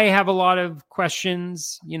I have a lot of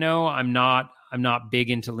questions. I'm not big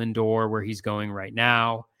into Lindor where he's going right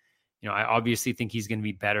now. I obviously think he's going to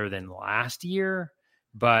be better than last year,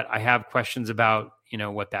 but I have questions about,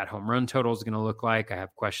 what that home run total is going to look like. I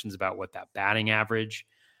have questions about what that batting average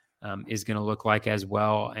is going to look like as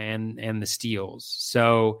well, and the steals.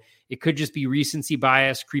 So it could just be recency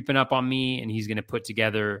bias creeping up on me, and he's going to put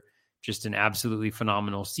together just an absolutely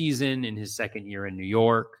phenomenal season in his second year in New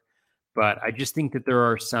York. But I just think that there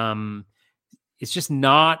are it's just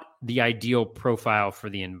not the ideal profile for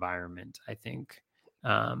the environment, I think,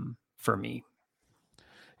 for me.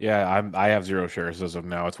 Yeah, I have 0 shares as of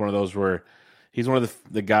now. It's one of those where he's one of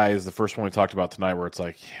the guys, the first one we talked about tonight, where it's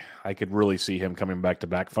like, I could really see him coming back to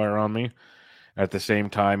backfire on me. At the same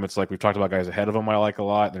time, it's like we've talked about guys ahead of him I like a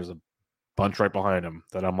lot. There's a bunch right behind him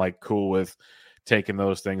that I'm like cool with taking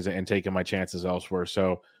those things and taking my chances elsewhere.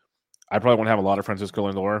 So I probably won't have a lot of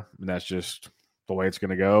Francisco Lindor, and that's just the way it's going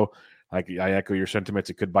to go. Like, I echo your sentiments.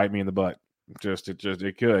 It could bite me in the butt.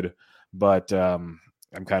 It could. But I'm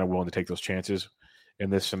kind of willing to take those chances in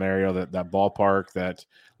this scenario. That ballpark, that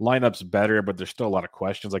lineup's better, but there's still a lot of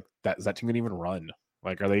questions. Like, is that team going to even run?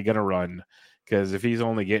 Like, are they going to run? Because if he's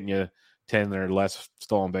only getting you 10 or less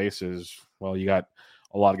stolen bases, well, you got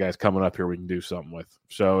a lot of guys coming up here we can do something with.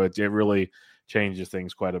 So it really changes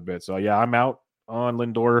things quite a bit. So, yeah, I'm out on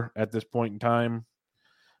Lindor at this point in time.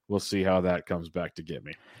 We'll see how that comes back to get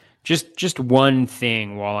me. Just one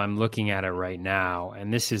thing while I'm looking at it right now,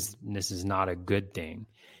 and this is not a good thing.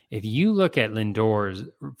 If you look at Lindor's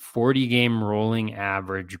 40-game rolling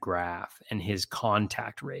average graph and his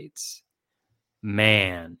contact rates,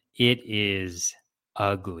 man, it is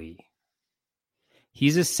ugly.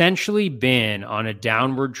 He's essentially been on a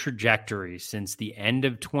downward trajectory since the end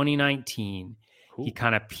of 2019. Cool. He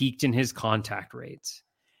kind of peaked in his contact rates.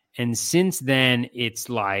 And since then, it's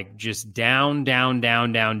like just down.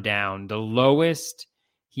 The lowest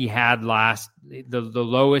he had the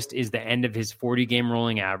lowest is the end of his 40-game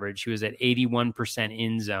rolling average. He was at 81%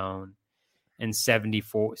 in zone. and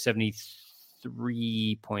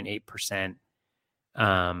 73.8%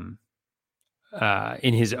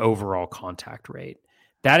 in his overall contact rate.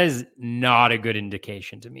 That is not a good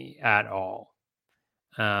indication to me at all.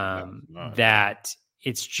 That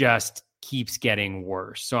it's just keeps getting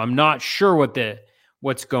worse. So I'm not sure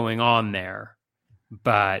what's going on there,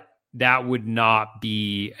 but that would not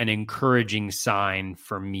be an encouraging sign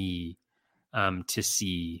for me to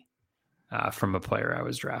see from a player I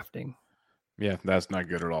was drafting. Yeah, that's not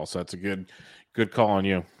good at all. So that's a good call on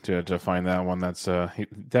you to find that one. That's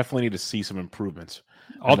definitely need to see some improvements.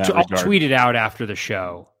 I'll tweet it out after the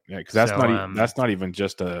show. Yeah, because that's not even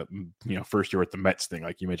just a first year with the Mets thing,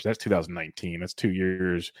 like you mentioned. That's 2019. That's 2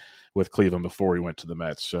 years with Cleveland before he went to the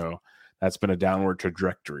Mets. So that's been a downward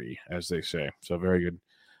trajectory, as they say. So very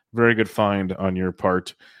good find on your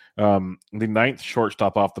part. The ninth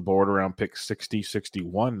shortstop off the board around pick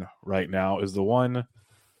 60-61 right now is the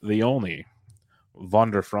only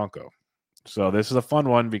Wander Franco. So this is a fun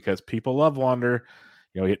one because people love Wander.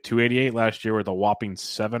 He hit 288 last year with a whopping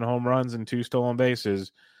 7 home runs and 2 stolen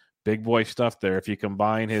bases. Big boy stuff there. If you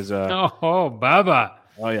combine his Baba.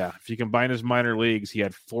 Oh yeah, if you combine his minor leagues, he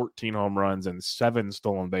had 14 home runs and 7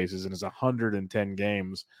 stolen bases in his 110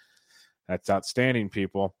 games. That's outstanding,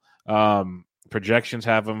 people. Projections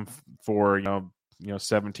have him for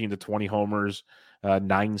 17 to 20 homers,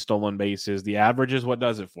 9 stolen bases. The average is what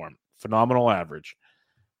does it for him. Phenomenal average.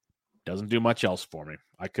 Doesn't do much else for me.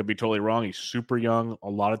 I could be totally wrong. He's super young, a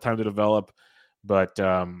lot of time to develop, but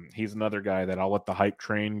he's another guy that I'll let the hype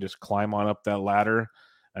train just climb on up that ladder,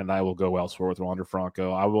 and I will go elsewhere with Wander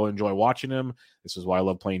Franco. I will enjoy watching him. This is why I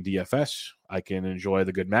love playing DFS. I can enjoy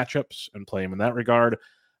the good matchups and play him in that regard,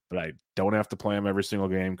 but I don't have to play him every single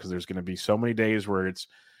game because there's going to be so many days where it's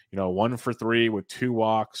 1 for 3 with 2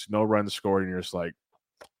 walks, no runs scored, and you're just like,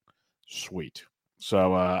 sweet.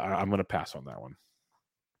 So I'm going to pass on that one.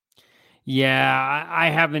 Yeah, I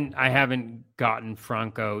haven't gotten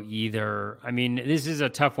Franco either. I mean, this is a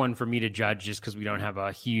tough one for me to judge just because we don't have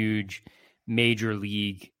a huge major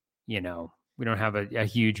league, we don't have a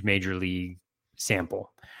huge major league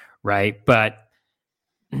sample, right? But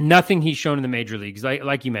nothing he's shown in the major leagues,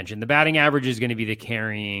 like you mentioned, the batting average is going to be the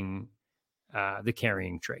carrying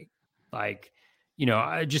trait. Like,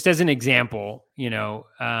 just as an example,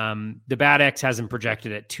 the Bat X has him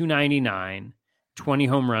projected at 299, 20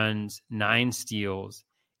 home runs, 9 steals,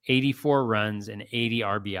 84 runs, and 80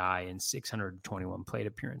 RBI in 621 plate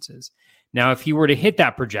appearances. Now, if he were to hit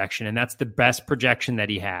that projection, and that's the best projection that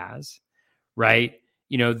he has, right?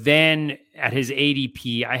 Then at his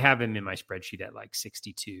ADP, I have him in my spreadsheet at like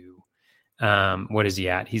 62. What is he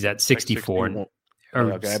at? He's at 64.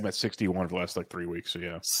 Okay, I'm at 61 for the last 3 weeks. So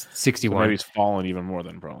yeah, 61. So maybe he's fallen even more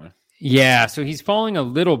than probably. Yeah, so he's falling a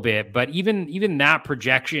little bit, but even that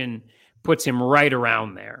projection puts him right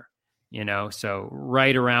around there, so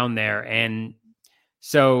right around there. And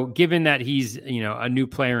so given that he's, a new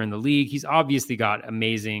player in the league, he's obviously got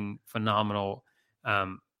amazing, phenomenal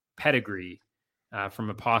pedigree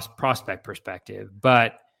from a prospect perspective.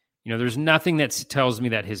 But, there's nothing that tells me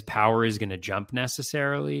that his power is going to jump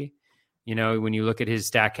necessarily. When you look at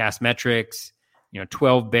his StatCast metrics,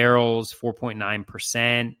 12 barrels,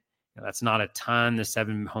 4.9%. That's not a ton. The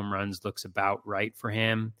 7 home runs looks about right for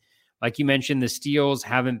him. Like you mentioned, the steals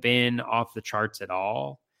haven't been off the charts at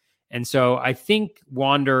all. And so I think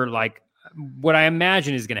Wander, what I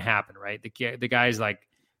imagine is going to happen, right? The guy's going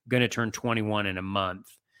to turn 21 in a month.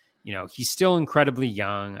 He's still incredibly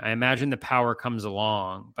young. I imagine the power comes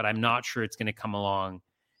along, but I'm not sure it's going to come along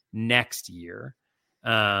next year.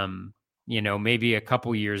 Maybe a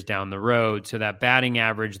couple years down the road. So that batting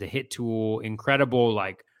average, the hit tool, incredible,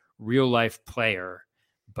 real life player.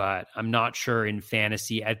 But I'm not sure in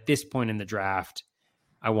fantasy at this point in the draft,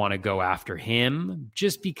 I want to go after him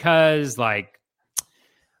just because I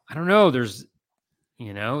don't know, there's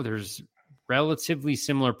relatively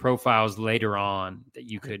similar profiles later on that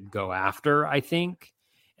you could go after, I think.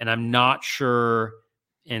 And I'm not sure,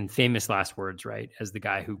 and famous last words, right? As the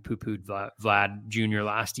guy who poo-pooed Vlad Jr.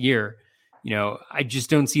 last year, I just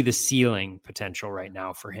don't see the ceiling potential right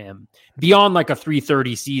now for him beyond a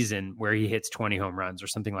 330 season where he hits 20 home runs or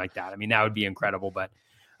something like that. I mean, that would be incredible, but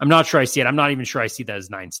I'm not sure I see it. I'm not even sure I see that as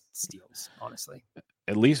 9 steals, honestly.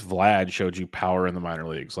 At least Vlad showed you power in the minor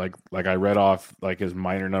leagues. Like I read off his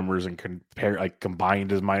minor numbers and combined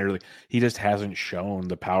his minor league. He just hasn't shown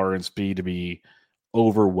the power and speed to be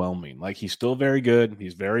overwhelming. He's still very good.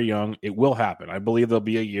 He's very young. It will happen. I believe there'll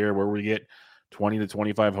be a year where we get 20 to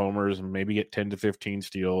 25 homers and maybe get 10 to 15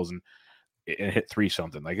 steals and hit 3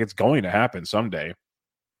 something. It's going to happen someday.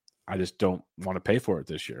 I just don't want to pay for it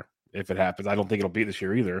this year. If it happens, I don't think it'll be this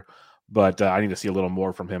year either. but I need to see a little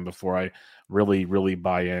more from him before I really, really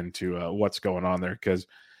buy into what's going on there, because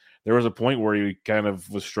there was a point where he kind of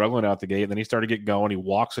was struggling out the gate, and then he started to get going. He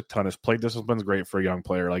walks a ton. His play discipline's great for a young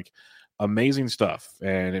player. Like, amazing stuff.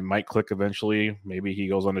 And it might click eventually. Maybe he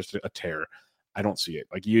goes on a tear. I don't see it.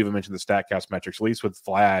 Like, you even mentioned the StatCast metrics. At least with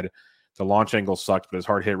Vlad, the launch angle sucked, but his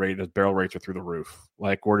hard hit rate and his barrel rates are through the roof.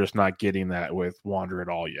 Like, we're just not getting that with Wander at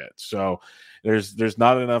all yet. So there's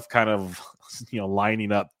not enough kind of,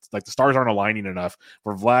 lining up. Like, the stars aren't aligning enough.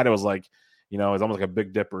 For Vlad, it was like, it's almost like a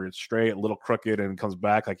Big Dipper. It's straight, a little crooked, and comes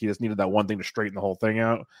back. Like, he just needed that one thing to straighten the whole thing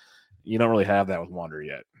out. You don't really have that with Wander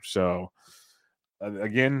yet. So,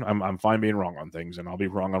 again, I'm fine being wrong on things, and I'll be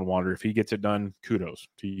wrong on Wander. If he gets it done, kudos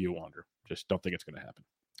to you, Wander. Just don't think it's going to happen.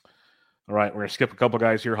 All right, we're going to skip a couple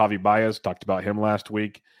guys here. Javi Baez, talked about him last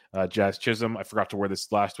week. Jazz Chisholm, I forgot to wear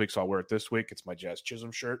this last week, so I'll wear it this week. It's my Jazz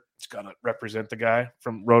Chisholm shirt. It's got to represent the guy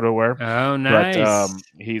from RotoWare. Oh, nice. But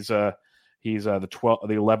he's the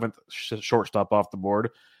 11th shortstop off the board.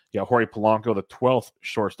 Yeah, Jorge Polanco, the 12th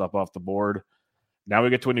shortstop off the board. Now we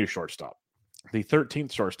get to a new shortstop, the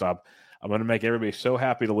 13th shortstop. I'm going to make everybody so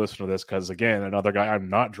happy to listen to this because, again, another guy I'm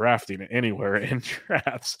not drafting anywhere in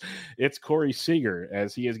drafts. It's Corey Seager,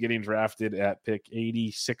 as he is getting drafted at pick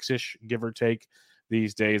 86-ish, give or take,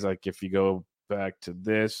 these days. Like, if you go back to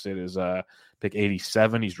this, it is pick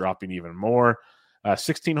 87. He's dropping even more.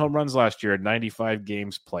 16 home runs last year at 95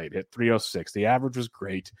 games played, hit 306. The average was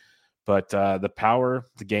great, but the power,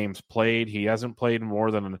 the games played, he hasn't played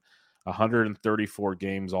more than 134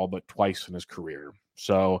 games all but twice in his career.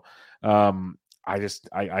 So I'm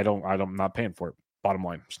not paying for it. Bottom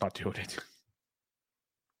line, just not doing it.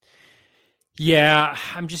 Yeah,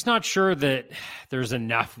 I'm just not sure that there's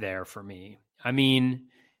enough there for me. I mean,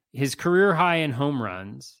 his career high in home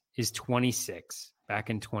runs is 26 back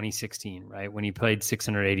in 2016, right? When he played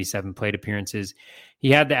 687 plate appearances. He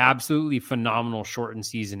had the absolutely phenomenal shortened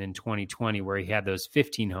season in 2020 where he had those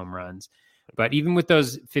 15 home runs. But even with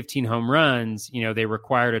those 15 home runs, they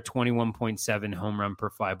required a 21.7 home run per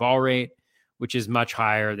fly ball rate, which is much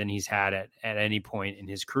higher than he's had at any point in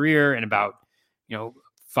his career, and about,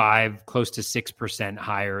 5, close to 6%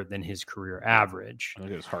 higher than his career average.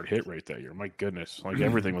 Look at his hard hit rate that year. My goodness. Like,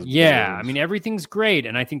 everything was. Yeah. Billions. I mean, everything's great.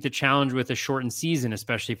 And I think the challenge with a shortened season,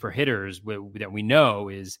 especially for hitters that we know,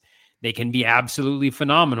 is they can be absolutely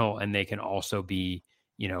phenomenal and they can also be,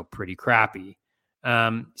 pretty crappy.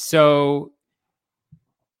 So,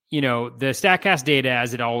 the StatCast data,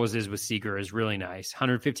 as it always is with Seager, is really nice.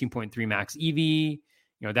 115.3 max EV.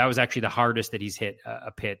 That was actually the hardest that he's hit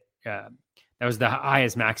a pit. That was the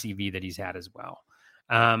highest max EV that he's had as well.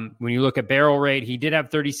 When you look at barrel rate, he did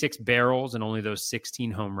have 36 barrels and only those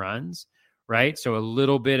 16 home runs, right? So a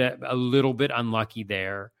little bit unlucky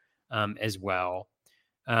there as well.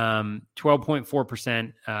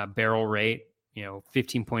 12.4% barrel rate,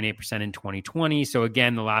 15.8% in 2020. So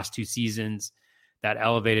again, the last two seasons, that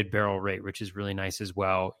elevated barrel rate, which is really nice as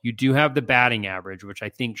well. You do have the batting average, which I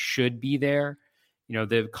think should be there.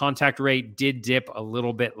 The contact rate did dip a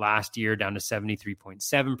little bit last year down to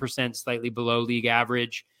 73.7%, slightly below league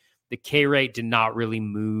average. The K rate did not really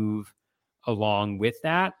move along with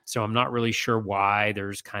that. So I'm not really sure why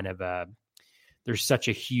there's such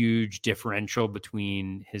a huge differential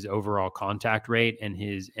between his overall contact rate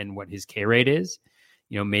and what his K rate is.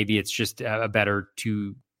 Maybe it's just a better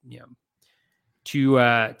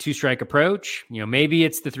two-strike approach. Maybe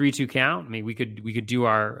it's the 3-2 count. I mean, we could do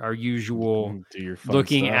our usual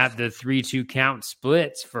looking stuff at the 3-2 count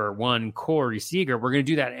splits for one Corey Seager. We're going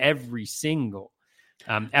to do that every single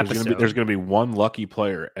episode. There's going to be one lucky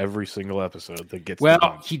player every single episode that gets.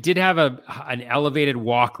 Well, he did have an elevated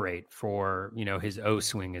walk rate for his O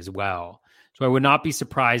swing as well. So I would not be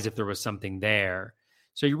surprised if there was something there.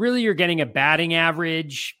 So you're getting a batting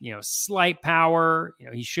average, slight power.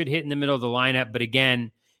 He should hit in the middle of the lineup. But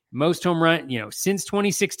again, most home run, since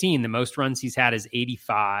 2016, the most runs he's had is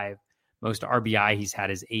 85. Most RBI he's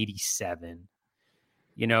had is 87.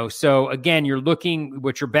 So again,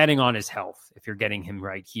 what you're betting on is health if you're getting him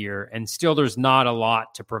right here. And still, there's not a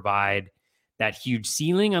lot to provide that huge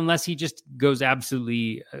ceiling unless he just goes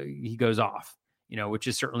he goes off. Which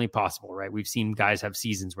is certainly possible, right? We've seen guys have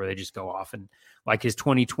seasons where they just go off, and like his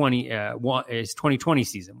 2020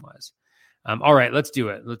 season was. All right, let's do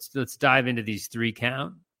it. Let's dive into these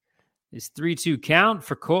 3-count. This 3-2 count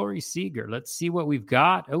for Corey Seager. Let's see what we've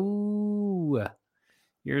got. Oh,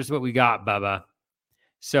 here's what we got, Bubba.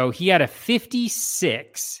 So he had a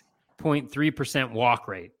 56.3% walk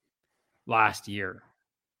rate last year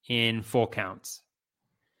in full counts,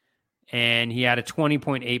 and he had a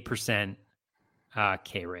 20.8%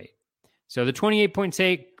 K rate. So the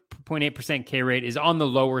 28.8 56.8% K rate is on the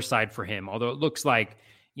lower side for him, although it looks like,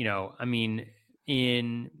 he's got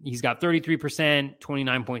 33%,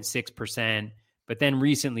 29.6%, but then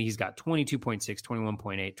recently he's got 22.6,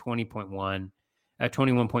 21.8, 20.1,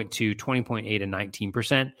 21.2, 20.8, and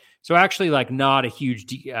 19%. So actually like not a huge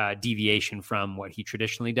deviation from what he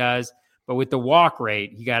traditionally does. But with the walk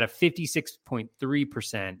rate, he got a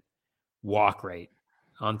 56.3% walk rate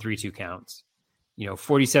on 3-2 counts.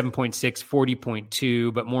 47.6,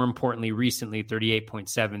 40.2, but more importantly, recently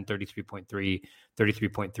 38.7, 33.3,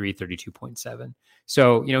 33.3, 32.7.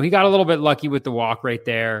 So, he got a little bit lucky with the walk rate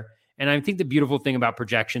there. And I think the beautiful thing about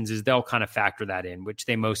projections is they'll kind of factor that in, which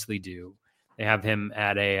they mostly do. They have him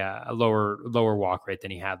at a lower walk rate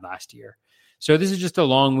than he had last year. So this is just a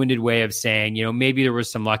long-winded way of saying, maybe there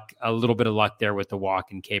was some luck, a little bit of luck there with the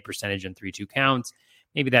walk and K percentage and 3-2 counts.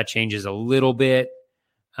 Maybe that changes a little bit.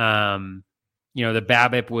 The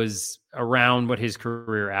BABIP was around what his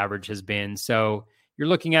career average has been. So you're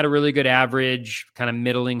looking at a really good average, kind of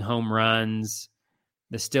middling home runs.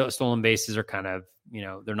 The stolen bases are kind of,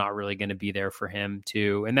 they're not really going to be there for him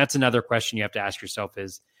too. And that's another question you have to ask yourself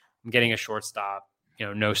is, I'm getting a shortstop,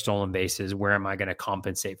 no stolen bases. Where am I going to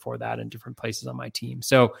compensate for that in different places on my team?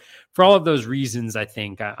 So for all of those reasons, I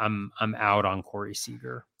think I'm out on Corey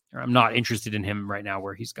Seager. Or I'm not interested in him right now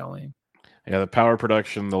where he's going. Yeah, the power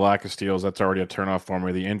production, the lack of steals, that's already a turnoff for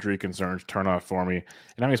me. The injury concerns, turnoff for me.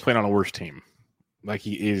 And now he's playing on a worse team. Like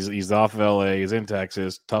he's off of LA, he's in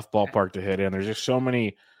Texas, tough ballpark to hit in. There's just so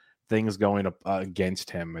many things going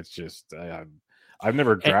against him. It's just I've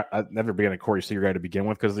never been a Corey Seager guy to begin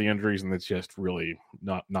with because of the injuries, and it's just really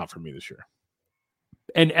not for me this year.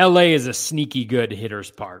 And LA is a sneaky good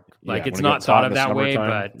hitter's park. Like it's not thought of that way,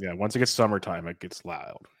 but once it gets summertime, it gets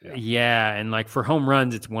loud. Yeah, and like for home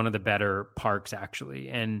runs, it's one of the better parks actually.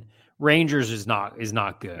 And Rangers is not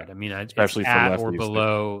good. I mean, especially it's at or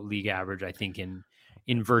below league average, I think in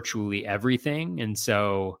virtually everything. And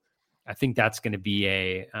so I think that's going to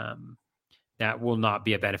be that will not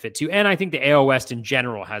be a benefit to. And I think the AL West in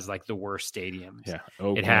general has like the worst stadiums. Yeah,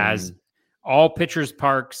 it has all pitchers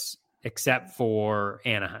parks except for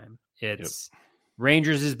Anaheim.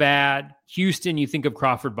 Rangers is bad. Houston, you think of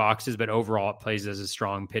Crawford boxes, but overall it plays as a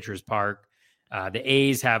strong pitcher's park. The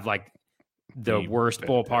A's have like the worst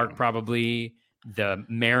ballpark probably. The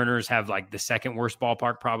Mariners have like the second worst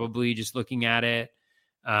ballpark probably, just looking at it.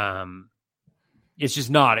 It's just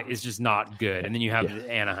not good. And then you have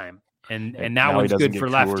Anaheim. And that one's good for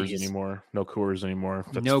lefties anymore. No Coors anymore.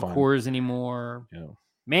 That's fun. Coors anymore. Yeah.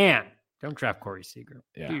 Man, don't draft Corey Seager.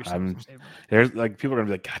 Yeah, there's like people are gonna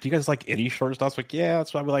be like, God, do you guys like any shortstops? Like, yeah,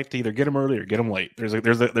 that's why we like to either get them early or get them late. There's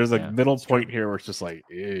a middle point here where it's just like,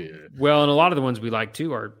 well, and a lot of the ones we like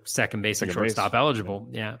too are second base and shortstop eligible.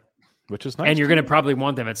 Yeah, which is nice. And you're gonna probably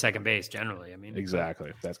want them at second base generally. I mean,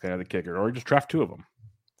 exactly. That's kind of the kicker. Or just draft two of them.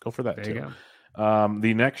 Go for that. There too. You go.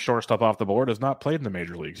 The next shortstop off the board has not played in the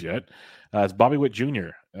major leagues yet. It's Bobby Witt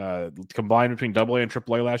Jr. Combined between AA and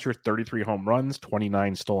AAA last year, 33 home runs,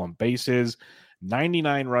 29 stolen bases,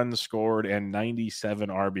 99 runs scored, and 97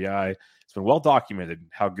 RBI. It's been well documented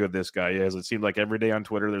how good this guy is. It seems like every day on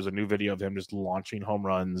Twitter there's a new video of him just launching home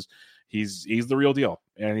runs. He's the real deal,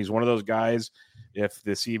 and he's one of those guys. If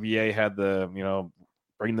the CBA had the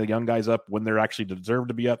bring the young guys up when they're actually deserved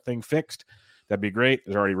to be up thing fixed, that'd be great.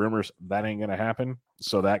 There's already rumors that ain't going to happen.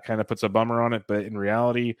 So that kind of puts a bummer on it. But in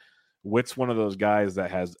reality, Witt's one of those guys that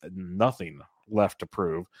has nothing left to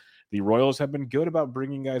prove. The Royals have been good about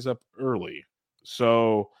bringing guys up early.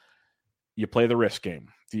 So you play the risk game.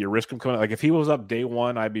 Do you risk him coming? Like if he was up day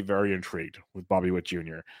one, I'd be very intrigued with Bobby Witt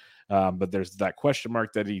Jr. But there's that question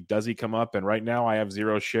mark that does he come up? And right now I have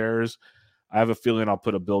 0 shares. I have a feeling I'll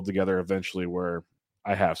put a build together eventually where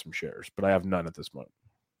I have some shares, but I have none at this moment.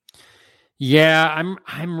 Yeah,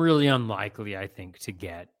 I'm really unlikely, I think, to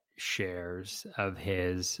get shares of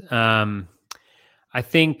his. I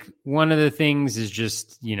think one of the things is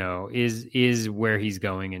just, is where he's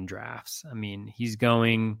going in drafts. I mean, he's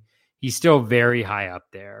still very high up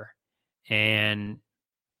there. And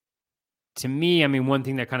to me, I mean, one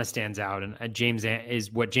thing that kind of stands out and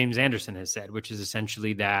is what James Anderson has said, which is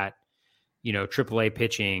essentially that, AAA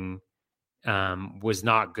pitching was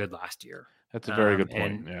not good last year. That's a very good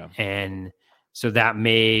point. And so that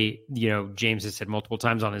may, James has said multiple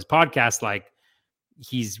times on his podcast, like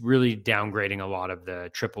he's really downgrading a lot of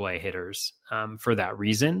the AAA hitters for that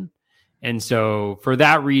reason. And so for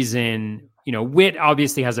that reason, Witt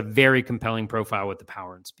obviously has a very compelling profile with the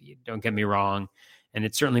power and speed. Don't get me wrong. And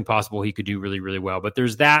it's certainly possible he could do really, really well. But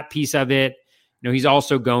there's that piece of it. He's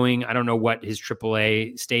also going, I don't know what his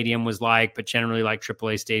AAA stadium was like, but generally like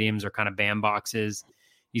AAA stadiums are kind of bandboxes.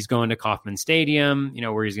 He's going to Kauffman Stadium,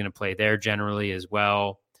 where he's going to play there generally as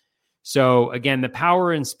well. So again, the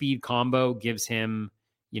power and speed combo gives him,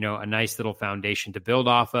 a nice little foundation to build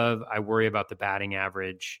off of. I worry about the batting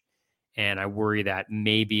average, and I worry that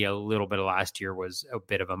maybe a little bit of last year was a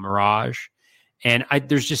bit of a mirage. And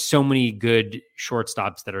there's just so many good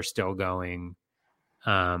shortstops that are still going,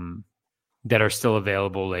 that are still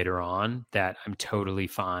available later on, that I'm totally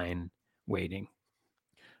fine waiting.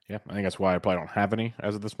 Yeah, I think that's why I probably don't have any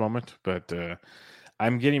as of this moment, but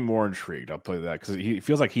I'm getting more intrigued. I'll play that because he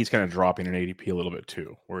feels like he's kind of dropping an ADP a little bit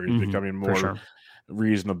too, where he's becoming more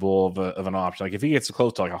reasonable of an option. Like if he gets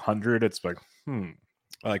close to like 100, it's like,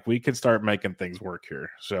 like we can start making things work here.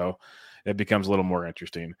 So it becomes a little more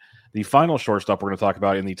interesting. The final shortstop we're going to talk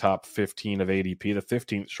about in the top 15 of ADP, the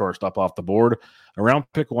 15th shortstop off the board, around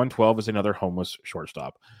pick 112 is another homeless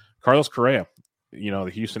shortstop. Carlos Correa,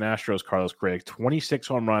 the Houston Astros, Carlos Correa, 26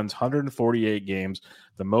 home runs, 148 games,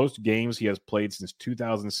 the most games he has played since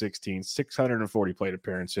 2016, 640 plate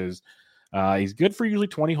appearances. He's good for usually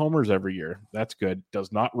 20 homers every year. That's good.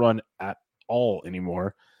 Does not run at all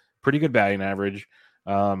anymore. Pretty good batting average.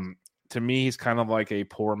 To me, he's kind of like a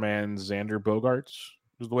poor man's Xander Bogaerts,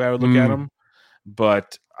 is the way I would look at him.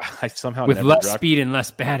 But I somehow with less speed and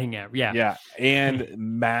less batting average. Yeah, and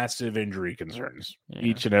massive injury concerns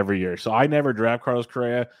each and every year. So I never draft Carlos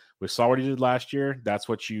Correa. We saw what he did last year. That's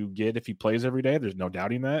what you get if he plays every day. There's no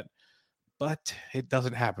doubting that. But it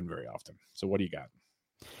doesn't happen very often. So what do you got?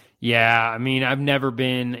 Yeah, I mean, I've never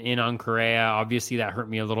been in on Correa. Obviously, that hurt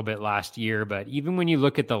me a little bit last year. But even when you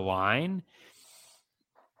look at the line,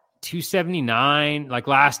 279, like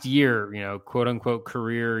last year, quote unquote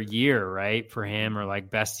career year, right? For him, or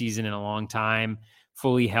like best season in a long time,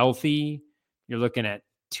 fully healthy. You're looking at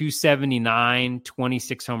 279,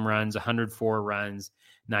 26 home runs, 104 runs,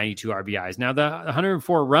 92 RBIs. Now the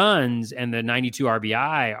 104 runs and the 92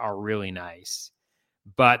 RBI are really nice,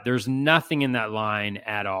 but there's nothing in that line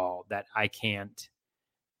at all that I can't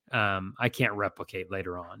replicate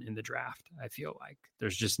later on in the draft. I feel like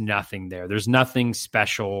there's just nothing there. There's nothing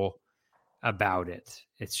special about it.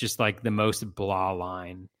 It's just like the most blah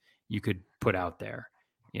line you could put out there,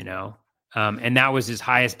 and that was his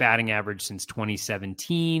highest batting average since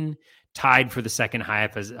 2017, tied for the second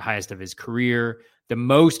highest of his career, the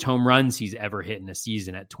most home runs he's ever hit in a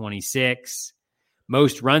season at 26,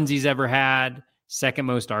 most runs he's ever had, second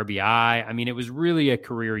most RBI. I mean, it was really a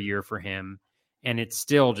career year for him. And it's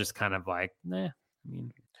still just kind of like, I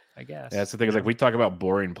guess. Yeah, that's the thing. Is like we talk about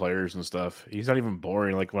boring players and stuff. He's not even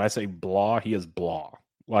boring. Like when I say blah, he is blah.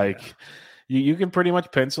 Like you can pretty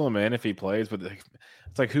much pencil him in if he plays, but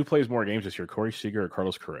it's like who plays more games this year, Corey Seager or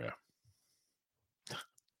Carlos Correa?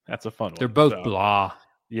 That's a fun one. They're both blah.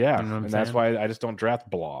 Yeah, and that's why I just don't draft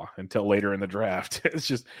blah until later in the draft. It's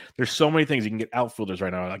just there's so many things. You can get outfielders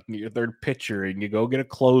right now, like your third pitcher, and you go get a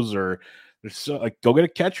closer. There's so go get a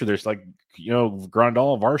catcher. There's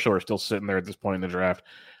Grandal and Varsho are still sitting there at this point in the draft.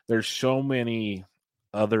 There's so many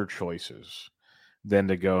other choices than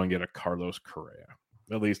to go and get a Carlos Correa,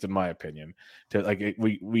 at least in my opinion.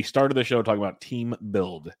 We started the show talking about team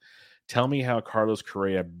build. Tell me how Carlos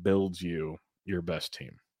Correa builds you your best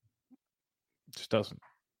team. It just doesn't.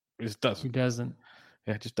 It just doesn't. He doesn't.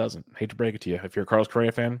 Yeah, it just doesn't. Hate to break it to you. If you're a Carlos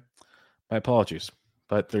Correa fan, my apologies.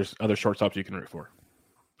 But there's other shortstops you can root for.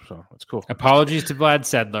 So that's cool. Apologies to Vlad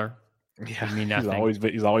Sedler. Yeah,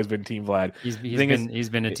 he's always been Team Vlad. He's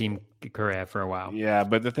been a Team Correa for a while. Yeah,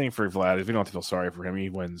 but the thing for Vlad is we don't have to feel sorry for him. He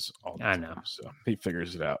wins all the time. I know. So he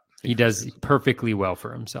figures it out. He does perfectly well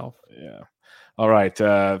for himself. Yeah. All right.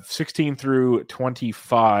 16 through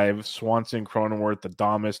 25, Swanson, Cronenworth,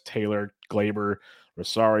 Adames, Taylor, Glaber,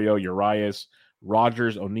 Rosario, Urias,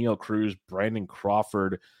 Rogers, O'Neill, Cruz, Brandon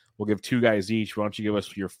Crawford. We'll give two guys each. Why don't you give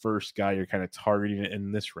us your first guy you're kind of targeting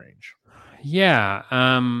in this range?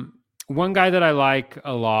 Yeah. One guy that I like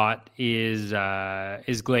a lot is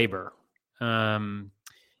Glaber.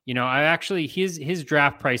 I actually his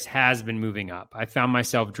draft price has been moving up. I found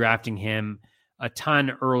myself drafting him a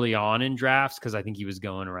ton early on in drafts because I think he was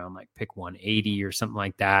going around like pick 180 or something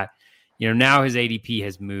like that. Now his ADP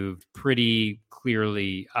has moved pretty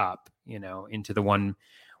clearly up, into the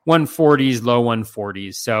 140s, low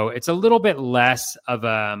 140s. So it's a little bit less of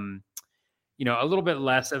an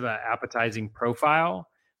appetizing profile.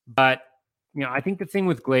 But, I think the thing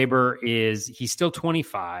with Glaber is he's still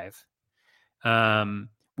 25.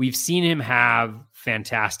 We've seen him have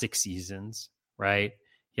fantastic seasons, right?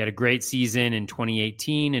 He had a great season in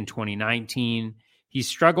 2018 and 2019. He's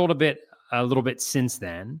struggled a little bit since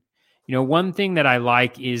then. One thing that I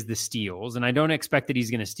like is the steals, and I don't expect that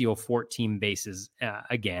he's going to steal 14 bases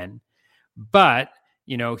again. But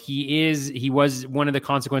he was one of the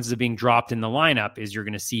consequences of being dropped in the lineup is you're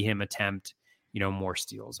going to see him attempt, more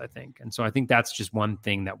steals, I think. And so I think that's just one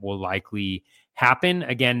thing that will likely happen.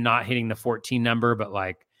 Again, not hitting the 14 number, but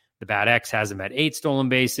like the Bad X has him at 8 stolen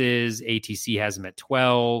bases. ATC has him at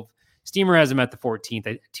 12. Steamer has him at the 14.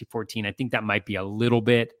 I think that might be a little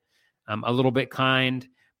bit kind.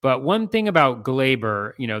 But one thing about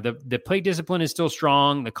Gleyber, the plate discipline is still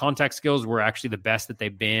strong. The contact skills were actually the best that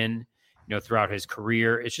they've been, throughout his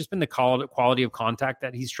career. It's just been the quality of contact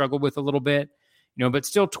that he's struggled with a little bit, but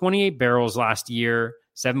still 28 barrels last year,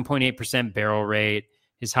 7.8% barrel rate,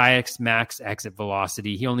 his highest max exit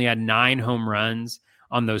velocity. He only had 9 home runs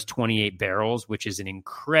on those 28 barrels, which is an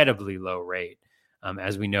incredibly low rate,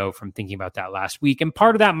 as we know from thinking about that last week. And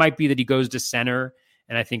part of that might be that he goes to center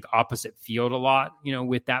and I think opposite field a lot,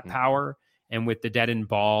 with that power and with the dead end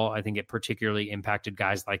ball. I think it particularly impacted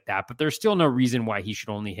guys like that, but there's still no reason why he should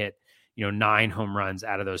only hit 9 home runs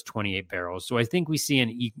out of those 28 barrels. So I think we see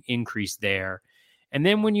an increase there. And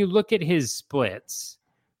then when you look at his splits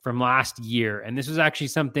from last year, and this was actually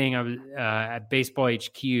something I was at Baseball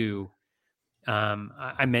HQ,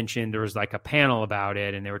 I mentioned there was like a panel about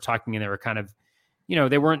it, and they were talking, and they were kind of,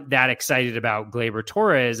 they weren't that excited about Gleyber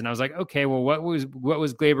Torres. And I was like, okay, well, what was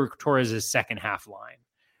Gleyber Torres' second half line,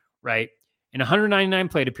 right? In 199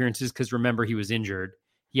 plate appearances, because remember, he was injured,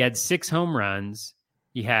 he had 6 home runs,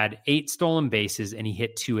 he had 8 stolen bases, and he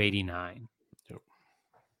hit 289. Yep.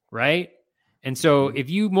 Right? And so if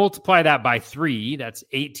you multiply that by 3, that's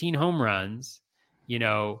 18 home runs,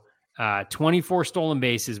 24 stolen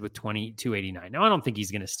bases with 289. Now, I don't think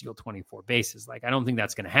he's going to steal 24 bases. Like, I don't think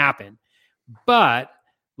that's going to happen. But,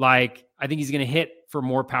 like, I think he's going to hit for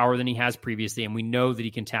more power than he has previously, and we know that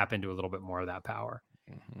he can tap into a little bit more of that power.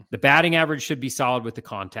 The batting average should be solid with the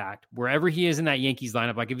contact. Wherever he is in that Yankees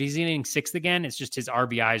lineup, like if he's hitting 6th again, it's just his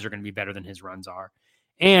RBIs are going to be better than his runs are.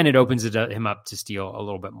 And it opens him up to steal a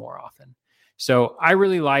little bit more often. So I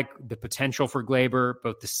really like the potential for Gleyber,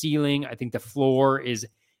 both the ceiling. I think the floor is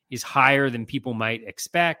higher than people might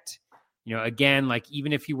expect. Again, like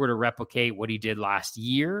even if he were to replicate what he did last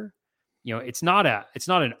year, it's not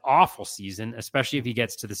an awful season, especially if he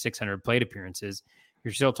gets to the 600 plate appearances.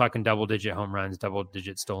 You're still talking double-digit home runs,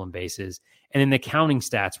 double-digit stolen bases. And then the counting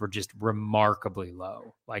stats were just remarkably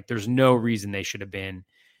low. Like, there's no reason they should have been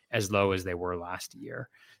as low as they were last year.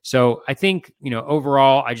 So I think,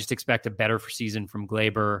 overall, I just expect a better season from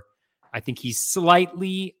Gleyber. I think he's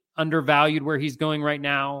slightly undervalued where he's going right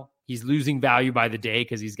now. He's losing value by the day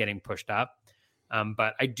because he's getting pushed up.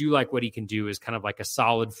 But I do like what he can do as kind of like a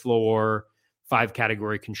solid floor,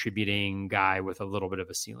 5-category contributing guy with a little bit of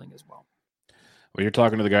a ceiling as well. Well, you're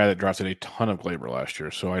talking to the guy that drafted a ton of Gleyber last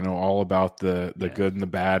year, so I know all about the good and the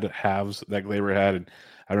bad halves that Gleyber had. And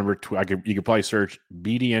I remember you could probably search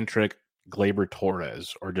BD Intric Gleyber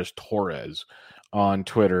Torres or just Torres on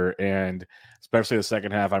Twitter, and especially the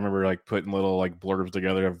second half, I remember like putting little like blurbs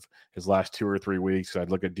together of his last 2 or 3 weeks.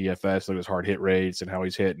 I'd look at DFS, look at his hard hit rates and how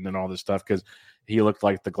he's hitting and all this stuff because he looked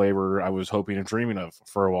like the Gleyber I was hoping and dreaming of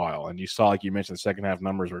for a while. And you saw, like you mentioned, the second half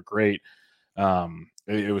numbers were great.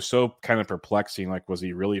 It was so kind of perplexing. Like, was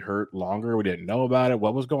he really hurt longer? We didn't know about it.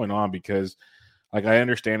 What was going on? Because, like, I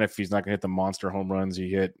understand if he's not going to hit the monster home runs he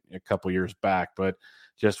hit a couple years back, but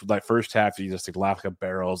just that first half, he just like lack of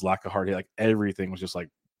barrels, lack of hard hit, like everything was just like,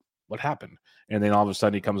 what happened? And then all of a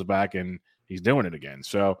sudden he comes back and he's doing it again.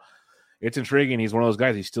 So it's intriguing. He's one of those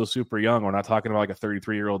guys. He's still super young. We're not talking about like a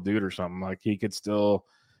 33-year-old dude or something. Like, he could still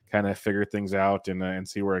kind of figure things out and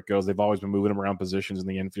see where it goes. They've always been moving him around positions in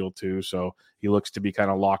the infield too, so he looks to be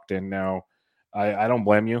kind of locked in now. I don't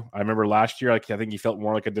blame you. I remember last year, like, I think he felt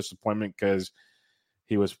more like a disappointment because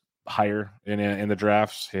he was higher in the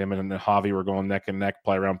drafts. Him and Javi were going neck and neck,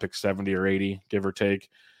 probably around pick 70 or 80, give or take.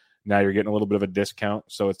 Now you're getting a little bit of a discount,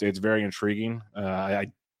 so it's very intriguing.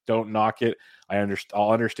 I don't knock it.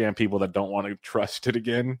 I'll understand people that don't want to trust it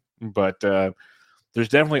again, but there's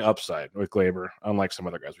definitely upside with Gleyber, unlike some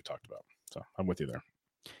other guys we talked about. So I'm with you there.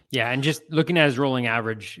 Yeah, and just looking at his rolling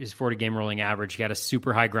average, his 40-game rolling average, he had a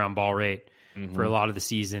super high ground ball rate for a lot of the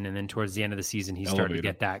season, and then towards the end of the season, he started to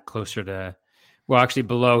get that closer to, well, actually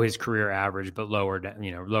below his career average, but lower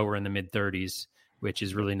in the mid-30s, which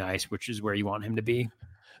is really nice, which is where you want him to be.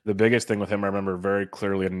 The biggest thing with him, I remember very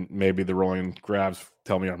clearly, and maybe the rolling grabs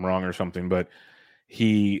tell me I'm wrong or something, but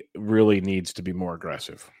he really needs to be more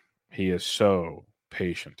aggressive. He is so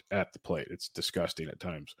patient at the plate. It's disgusting at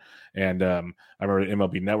times. And I remember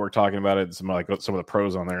MLB Network talking about it, some of the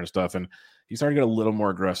pros on there and stuff, and he started to get a little more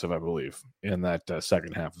aggressive, I believe, in that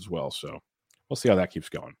second half as well. So we'll see how that keeps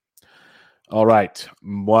going. All right,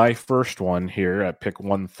 my first one here at pick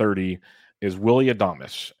 130 is Willy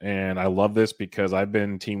Adames. And I love this because I've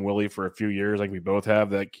been Team Willy for a few years. Like we both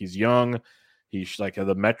have. Like he's young. He's like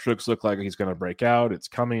the metrics look like he's going to break out. It's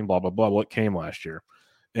coming, blah, blah, blah. Well, it came last year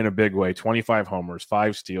in a big way. 25 homers,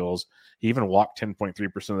 5 steals. He even walked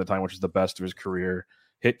 10.3% of the time, which is the best of his career.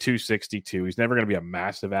 Hit 262. He's never going to be a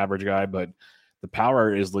massive average guy, but the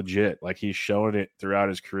power is legit. Like he's shown it throughout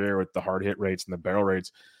his career with the hard hit rates and the barrel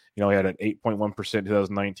rates. You know, he had an 8.1% in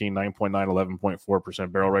 2019, 9.9,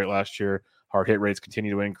 11.4% barrel rate last year. Hard hit rates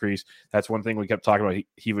continue to increase. That's one thing we kept talking about.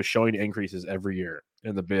 He was showing increases every year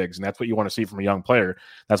in the bigs, and that's what you want to see from a young player.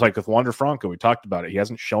 That's like with Wander Franco. We talked about it. He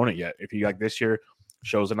hasn't shown it yet. If he like this year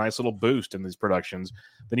shows a nice little boost in these productions,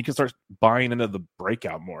 then he can start buying into the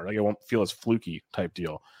breakout more. Like it won't feel as fluky type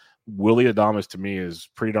deal. Willy Adames to me is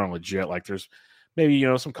pretty darn legit. Like there's maybe, you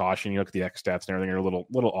know, some caution. You look at the X stats and everything are a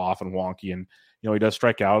little off and wonky, and you know, he does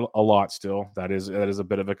strike out a lot still. That is a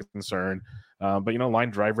bit of a concern. But, you know, line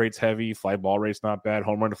drive rate's heavy. Fly ball rate's not bad.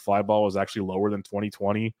 Home run to fly ball was actually lower than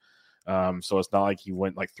 2020. So it's not like he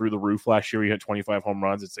went like through the roof last year. He hit 25 home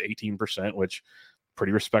runs. It's 18%, which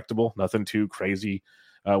pretty respectable. Nothing too crazy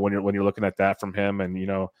when you're looking at that from him. And, you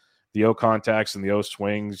know, the O contacts and the O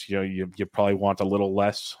swings, you know, you probably want a little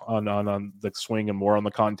less on the swing and more on the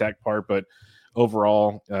contact part. But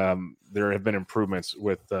overall, there have been improvements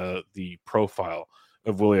with the profile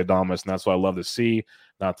of Willy Adames, and that's what I love to see.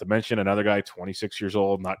 Not to mention another guy, 26 years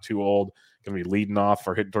old, not too old, going to be leading off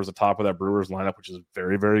or hitting towards the top of that Brewers lineup, which is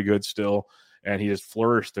very, very good still. And he just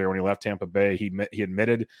flourished there when he left Tampa Bay. He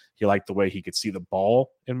admitted he liked the way he could see the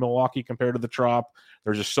ball in Milwaukee compared to the Trop.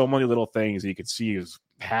 There's just so many little things he could see. He was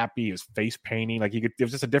happy, his face painting. Like it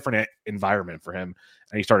was just a different environment for him,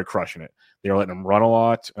 and he started crushing it. They were letting him run a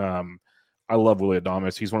lot. I love Willy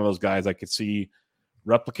Adames. He's one of those guys I could see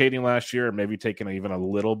replicating last year, maybe taking even a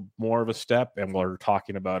little more of a step. And we're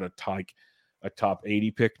talking about a top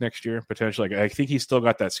 80 pick next year, potentially. Like, I think he's still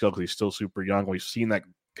got that skill because he's still super young. We've seen that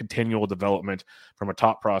continual development from a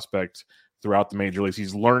top prospect throughout the major leagues.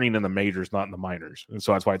 He's learning in the majors, not in the minors. And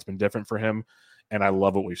so that's why it's been different for him. And I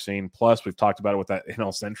love what we've seen. Plus, we've talked about it with that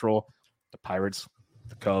NL Central, the Pirates,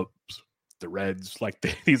 the Cubs, the Reds. Like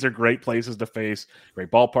these are great places to face, great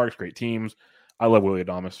ballparks, great teams. I love Willy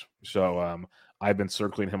Adames. So I've been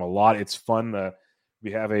circling him a lot. It's fun.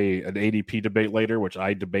 We have an ADP debate later, which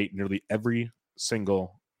I debate nearly every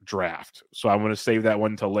single draft. So I'm going to save that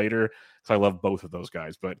one until later because I love both of those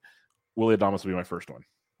guys. But Willy Adames will be my first one.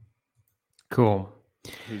 Cool.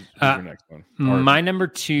 Who's your next one? My number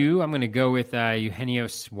 2, I'm going to go with Eugenio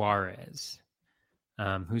Suarez,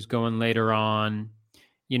 who's going later on.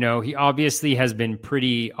 You know, he obviously has been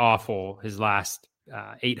pretty awful his last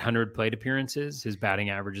 800 plate appearances. His batting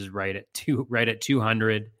average is right at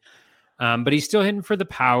 200. But he's still hitting for the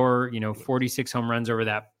power, you know, 46 home runs over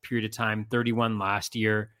that period of time, 31 last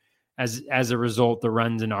year. As a result, the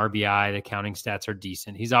runs and RBI, the counting stats are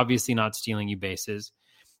decent. He's obviously not stealing you bases.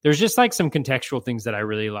 There's just like some contextual things that I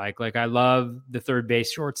really like. Like I love the third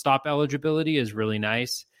base shortstop eligibility is really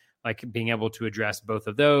nice. Like being able to address both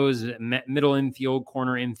of those. Middle infield,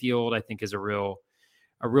 corner infield, I think is a real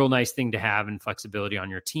nice thing to have and flexibility on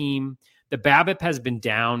your team. The BABIP has been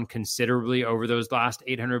down considerably over those last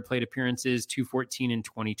 800 plate appearances, 214 in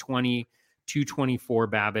 2020, 224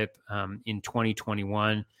 BABIP in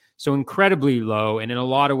 2021. So incredibly low. And in a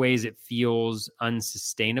lot of ways, it feels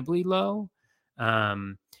unsustainably low.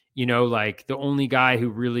 You know, like the only guy who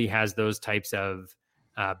really has those types of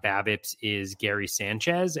BABIPs is Gary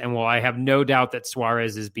Sanchez. And while I have no doubt that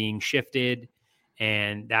Suarez is being shifted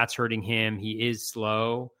and that's hurting him, he is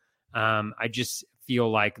slow. I just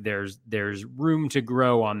feel like there's room to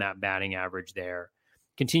grow on that batting average there.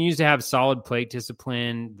 Continues to have solid plate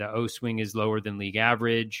discipline. The O swing is lower than league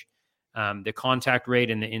average. The contact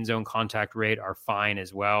rate and the in zone contact rate are fine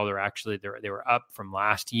as well. They were up from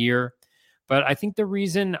last year. But I think the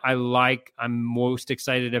reason I'm most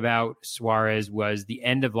excited about Suarez was the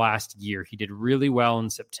end of last year. He did really well in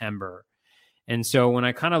September. And so when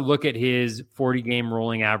I kind of look at his 40-game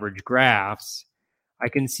rolling average graphs, I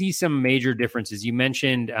can see some major differences. You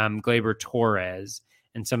mentioned Gleyber Torres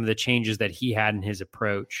and some of the changes that he had in his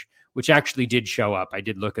approach, which actually did show up. I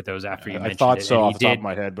did look at those after you mentioned it. I thought so off the top of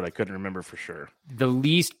my head, but I couldn't remember for sure.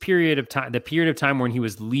 The period of time when he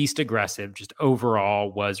was least aggressive, just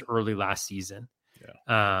overall, was early last season.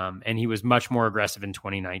 Yeah. And he was much more aggressive in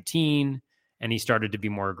 2019, and he started to be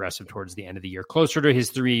more aggressive towards the end of the year, closer to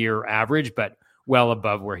his 3-year average, but well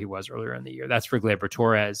above where he was earlier in the year. That's for Gleyber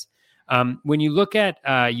Torres. When you look at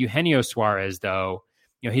Eugenio Suarez, though,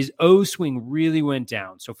 you know, his O swing really went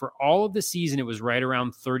down. So for all of the season, it was right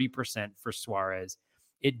around 30% for Suarez.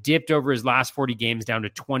 It dipped over his last 40 games down to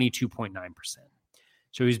 22.9%.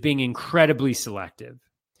 So he's being incredibly selective.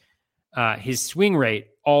 His swing rate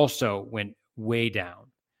also went way down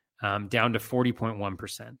to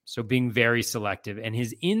 40.1%. So being very selective. And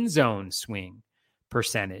his in-zone swing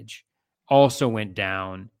percentage also went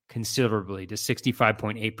down considerably to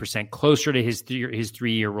 65.8%, closer to his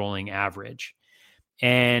 3-year rolling average.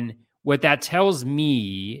 And what that tells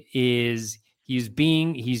me is he's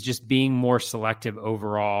just being more selective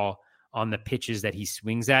overall on the pitches that he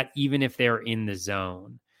swings at, even if they're in the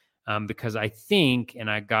zone. Because I think, and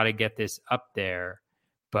I got to get this up there,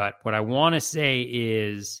 but what I want to say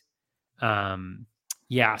is,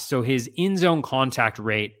 so his in-zone contact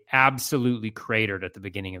rate absolutely cratered at the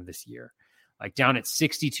beginning of this year, like down at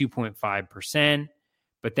 62.5%.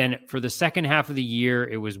 But then for the second half of the year,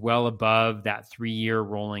 it was well above that 3-year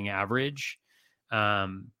rolling average.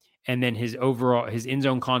 And then his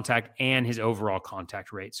in-zone contact and his overall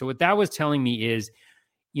contact rate. So what that was telling me is,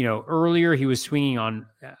 earlier he was swinging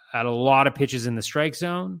at a lot of pitches in the strike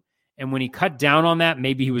zone. And when he cut down on that,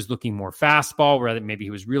 maybe he was looking more fastball, rather maybe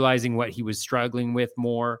he was realizing what he was struggling with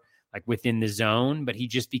more, like within the zone, but he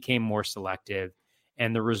just became more selective.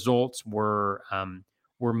 And the results were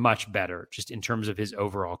much better just in terms of his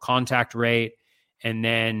overall contact rate. And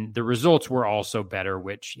then the results were also better,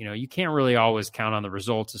 which, you can't really always count on the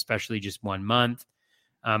results, especially just 1 month.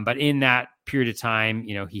 But in that period of time,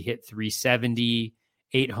 he hit 370,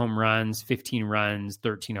 8 home runs, 15 runs,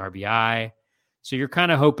 13 RBI. So you're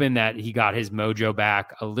kind of hoping that he got his mojo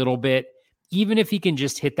back a little bit, even if he can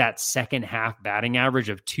just hit that second half batting average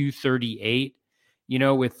of 238,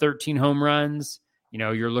 with 13 home runs.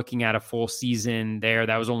 You're looking at a full season there.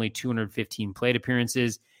 That was only 215 plate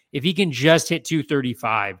appearances. If he can just hit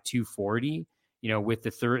 235, 240, with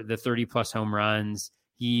the 30 plus home runs,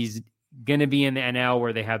 he's going to be in the NL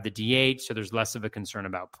where they have the DH. So there's less of a concern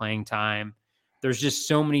about playing time. There's just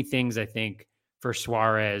so many things, I think, for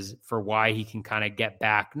Suarez, for why he can kind of get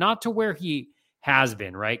back, not to where he has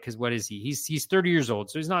been, right? Because what is he? He's 30 years old,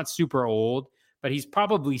 so he's not super old, but he's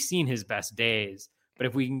probably seen his best days. But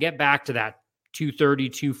if we can get back to that 230,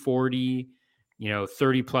 240,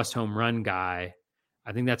 30 plus home run guy,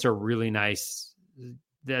 I think that's a really nice.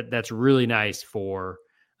 That's really nice for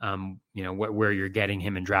where you're getting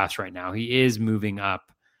him in drafts right now. He is moving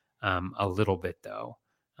up a little bit though.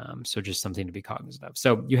 So just something to be cognizant of.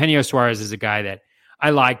 So Eugenio Suarez is a guy that I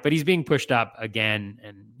like, but he's being pushed up again.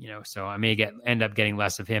 And, so I may end up getting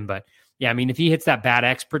less of him, but yeah, I mean, if he hits that BAT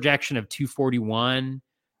X projection of 241,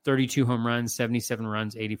 32 home runs, 77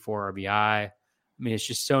 runs, 84 RBI, I mean, it's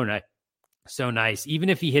just so nice. So nice. Even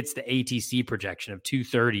if he hits the ATC projection of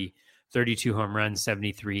 230, 32 home runs,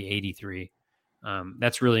 73, 83,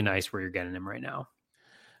 that's really nice where you're getting him right now.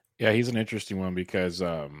 Yeah, he's an interesting one because,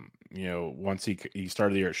 once he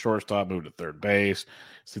started the year at shortstop, moved to third base,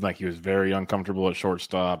 seemed like he was very uncomfortable at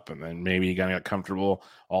shortstop, and then maybe he got comfortable.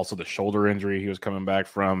 Also, the shoulder injury he was coming back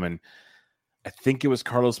from, and I think it was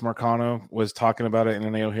Carlos Marcano was talking about it in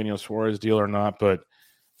an Eugenio Suarez deal or not, but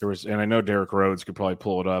there was, and I know Derek Rhodes could probably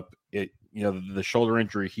pull it up. The shoulder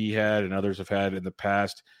injury he had and others have had in the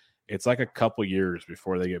past, it's like a couple years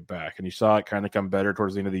before they get back, and you saw it kind of come better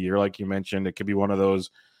towards the end of the year, like you mentioned. It could be one of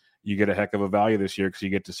those. You get a heck of a value this year because you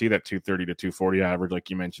get to see that 230 to 240 average,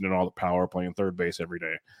 like you mentioned, and all the power playing third base every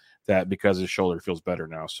day. That because his shoulder feels better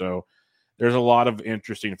now. So there's a lot of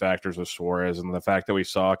interesting factors with Suarez, and the fact that we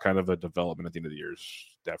saw kind of a development at the end of the year is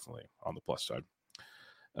definitely on the plus side.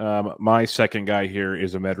 My second guy here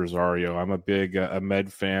is Amed Rosario. I'm a big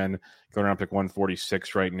Amed fan, going around pick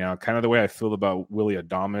 146 right now. Kind of the way I feel about Willy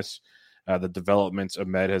Adames, the developments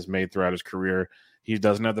Amed has made throughout his career. He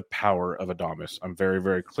doesn't have the power of Adames. I'm very,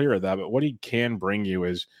 very clear of that. But what he can bring you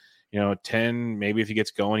is, 10, maybe if he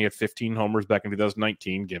gets going, he had 15 homers back in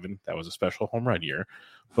 2019, given that was a special home run year.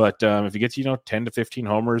 But if he gets, 10 to 15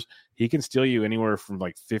 homers, he can steal you anywhere from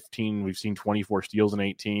like 15. We've seen 24 steals in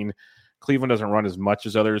 18. Cleveland doesn't run as much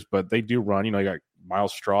as others, but they do run. You got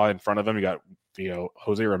Miles Straw in front of him. You got,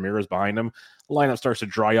 Jose Ramirez behind him. The lineup starts to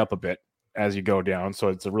dry up a bit as you go down. So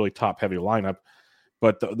it's a really top-heavy lineup.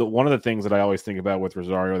 But the one of the things that I always think about with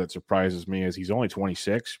Rosario that surprises me is he's only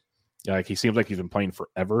 26. Like, he seems like he's been playing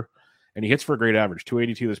forever. And he hits for a great average.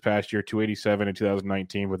 282 this past year, 287 in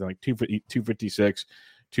 2019 with like 256,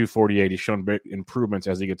 248. He's shown big improvements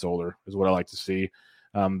as he gets older, is what I like to see.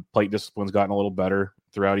 Plate discipline's gotten a little better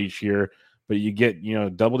throughout each year. But you get,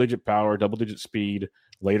 double-digit power, double-digit speed.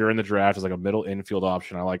 Later in the draft is like a middle infield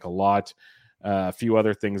option I like a lot. A few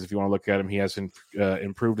other things, if you want to look at him, he has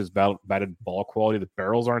improved his batted ball quality. The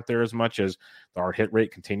barrels aren't there as much as the hard hit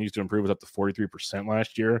rate continues to improve. It was up to 43%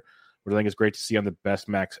 last year, which I think is great to see on the best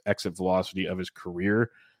max exit velocity of his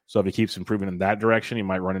career. So if he keeps improving in that direction, he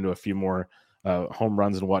might run into a few more home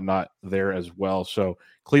runs and whatnot there as well. So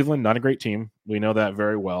Cleveland, not a great team. We know that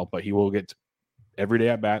very well, but he will get everyday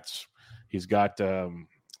at bats. He's got, let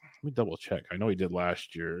me double check. I know he did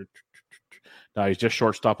last year. No, he's just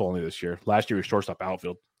shortstop only this year. Last year he was shortstop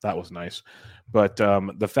outfield. That was nice. But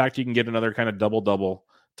the fact you can get another kind of double-double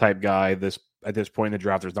type guy at this point in the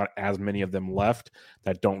draft, there's not as many of them left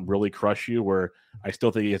that don't really crush you, where I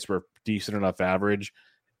still think it's for decent enough average.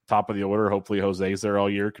 Top of the order, hopefully Jose's there all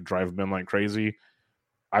year, could drive him in like crazy.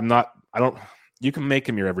 You can make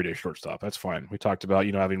him your everyday shortstop. That's fine. We talked about,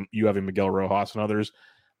 having Miguel Rojas and others.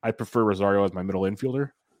 I prefer Rosario as my middle infielder,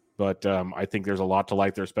 but I think there's a lot to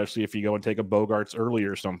like there, especially if you go and take a Bogarts early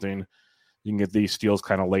or something. You can get these steals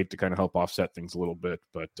kind of late to kind of help offset things a little bit,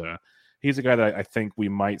 but he's a guy that I think we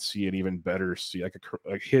might see an even better like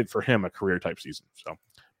a hit for him, a career type season. So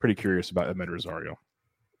pretty curious about Amed Rosario.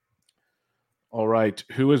 All right.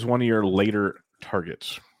 Who is one of your later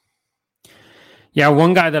targets? Yeah.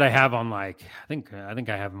 One guy that I have on I think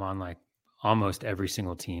I have him on almost every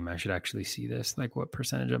single team. I should actually see this, like what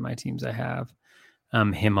percentage of my teams I have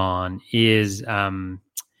him on is Paul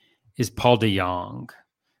DeJong.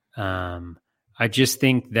 I just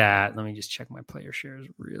think that, let me just check my player shares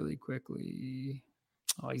really quickly.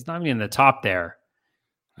 Oh, he's not even in the top there.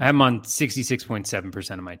 I have him on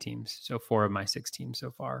 66.7% of my teams. So 4 of my 6 teams so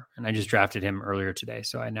far. And I just drafted him earlier today.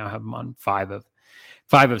 So I now have him on 5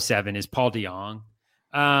 of 7 is Paul DeJong.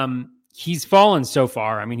 He's fallen so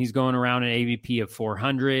far. I mean, he's going around an AVP of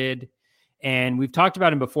 400. And we've talked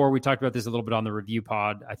about him before. We talked about this a little bit on the review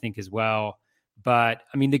pod, I think, as well. But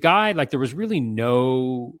I mean, the guy, there was really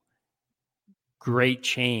no great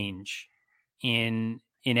change in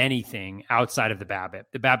anything outside of the BABIP.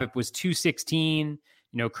 The BABIP was 216,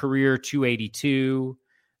 career 282.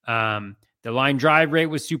 The line drive rate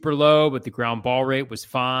was super low, but the ground ball rate was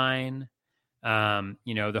fine.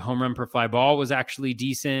 The home run per fly ball was actually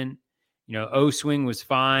decent. O swing was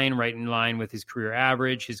fine, right in line with his career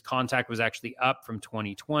average. His contact was actually up from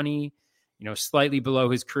 2020, slightly below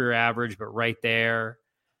his career average, but right there.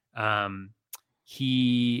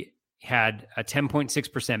 He had a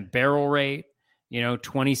 10.6% barrel rate,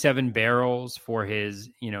 27 barrels for his,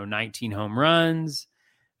 19 home runs.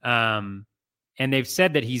 And they've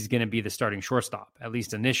said that he's going to be the starting shortstop, at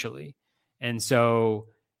least initially. And so,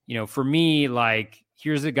 for me,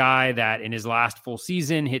 here's a guy that in his last full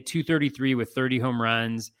season hit 233 with 30 home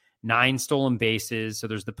runs, 9 stolen bases. So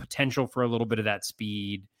there's the potential for a little bit of that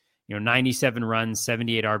speed, 97 runs,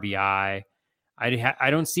 78 RBI. I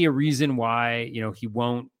don't see a reason why, he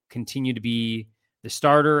won't continue to be the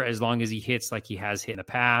starter as long as he hits like he has hit in the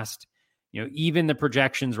past. Even the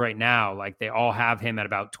projections right now, they all have him at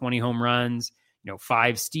about 20 home runs,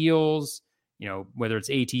 5 steals, whether it's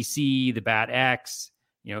ATC, the Bat X,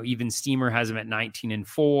 even Steamer has him at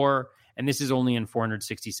 19-4, and this is only in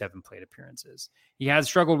 467 plate appearances. He has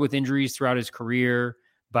struggled with injuries throughout his career,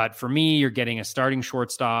 but for me, you're getting a starting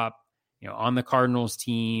shortstop, on the Cardinals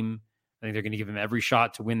team. I think they're going to give him every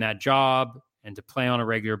shot to win that job and to play on a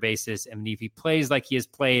regular basis. And if he plays like he has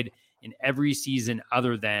played in every season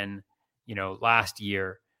other than, last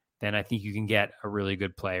year, then I think you can get a really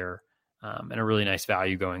good player and a really nice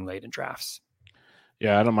value going late in drafts.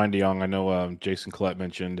 Yeah, I don't mind DeJong. I know Jason Collette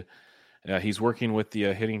mentioned he's working with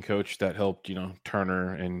the hitting coach that helped,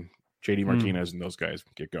 Turner and JD Martinez and those guys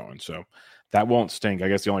get going. So that won't stink. I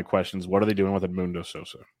guess the only question is, what are they doing with Edmundo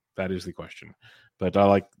Sosa? That is the question. But I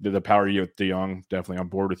like the power you with DeJong. Definitely on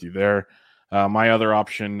board with you there. My other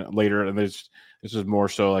option later, and this is more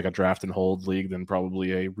so like a draft and hold league than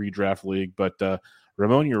probably a redraft league, but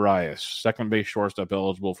Ramon Urias, second base shortstop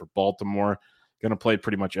eligible for Baltimore. Going to play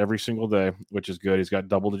pretty much every single day, which is good. He's got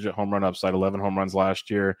double-digit home run upside, 11 home runs last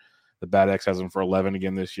year. The Bat X has him for 11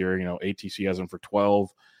 again this year. ATC has him for 12.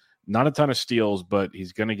 Not a ton of steals, but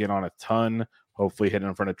he's going to get on a ton, hopefully hitting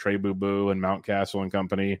in front of Trey Boo and Mountcastle and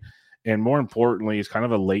company. And more importantly, he's kind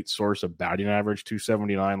of a late source of batting average,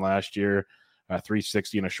 279 last year,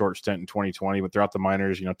 360 in a short stint in 2020. But throughout the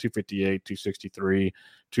minors, 258, 263,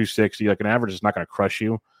 260. Like an average is not going to crush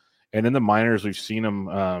you. And in the minors, we've seen him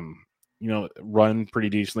run pretty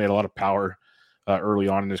decently. Had a lot of power early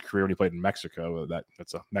on in his career when he played in Mexico.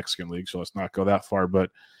 That's a Mexican league, so let's not go that far.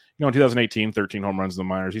 But, in 2018, 13 home runs in the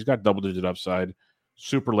minors. He's got double-digit upside,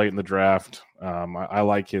 super late in the draft. I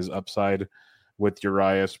like his upside with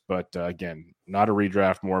Urias, but again, not a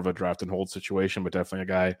redraft, more of a draft and hold situation, but definitely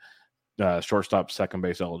a guy, shortstop, second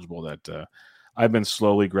base eligible that I've been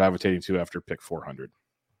slowly gravitating to after pick 400.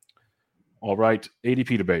 All right,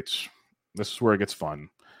 ADP debates. This is where it gets fun.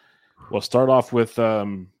 We'll start off with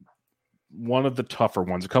one of the tougher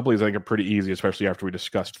ones. A couple of these I think are pretty easy, especially after we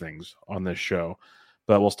discussed things on this show.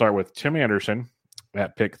 But we'll start with Tim Anderson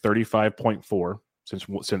at pick 35.4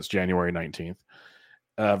 since January 19th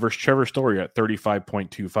versus Trevor Story at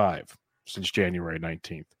 35.25 since January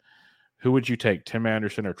 19th. Who would you take, Tim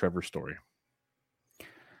Anderson or Trevor Story?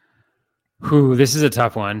 This is a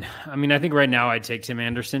tough one. I mean, I think right now I'd take Tim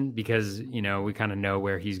Anderson because, we kind of know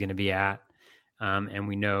where he's going to be at. And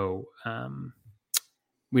we know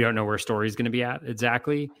we don't know where Story's going to be at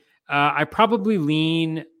exactly. I probably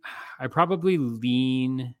lean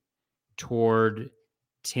toward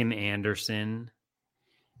Tim Anderson.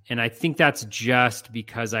 And I think that's just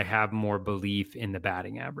because I have more belief in the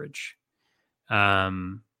batting average.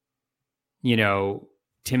 Tim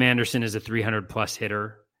Anderson is a 300 plus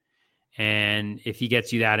hitter. And if he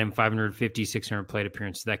gets you that in 550, 600 plate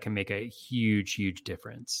appearances, that can make a huge, huge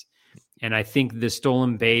difference. And I think the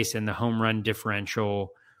stolen base and the home run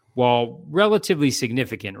differential, while relatively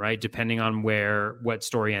significant, right, depending on what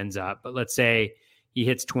Story ends up. But let's say he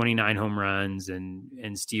hits 29 home runs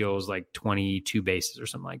and steals like 22 bases or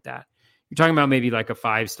something like that. You're talking about maybe like a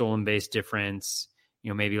 5 stolen base difference,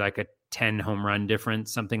 maybe like a 10 home run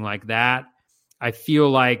difference, something like that. I feel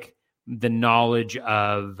like the knowledge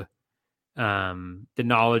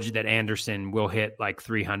that Anderson will hit like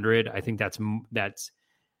 300, I think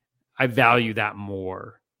I value that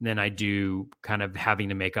more than I do kind of having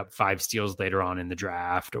to make up 5 steals later on in the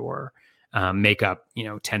draft or make up,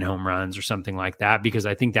 10 home runs or something like that, because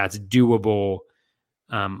I think that's doable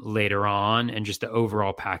later on. And just the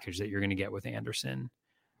overall package that you're going to get with Anderson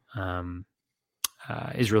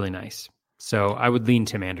is really nice. So I would lean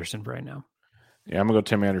Tim Anderson for right now. Yeah, I'm going to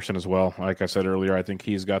go Tim Anderson as well. Like I said earlier, I think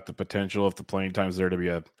he's got the potential, if the playing time's there, to be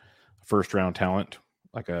a first-round talent,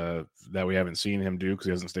 that we haven't seen him do because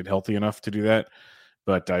he hasn't stayed healthy enough to do that.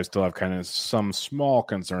 But I still have kind of some small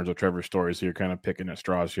concerns with Trevor Story, so you're kind of picking at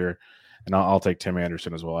straws here. And I'll take Tim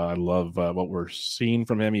Anderson as well. I love what we're seeing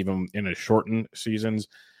from him, even in his shortened seasons,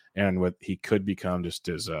 and what he could become just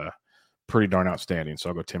is pretty darn outstanding. So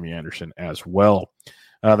I'll go Timmy Anderson as well.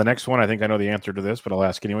 The next one, I think I know the answer to this, but I'll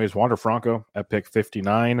ask anyways. Wander Franco at pick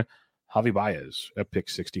 59. Javi Baez at pick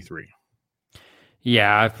 63.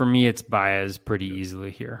 Yeah, for me, it's Baez pretty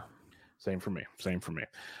easily here. Same for me.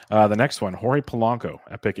 The next one, Jorge Polanco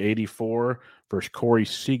at pick 84 versus Corey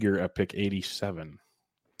Seager at pick 87.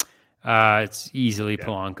 It's easily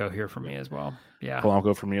Polanco here for me as well. Yeah,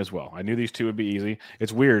 Polanco for me as well. I knew these two would be easy.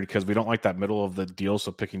 It's weird because we don't like that middle of the deal,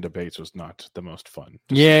 so picking debates was not the most fun.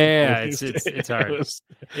 Yeah, it's hard.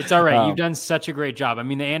 It's all right. You've done such a great job. I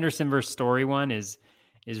mean, the Anderson versus Story one is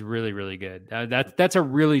really, really good. That's a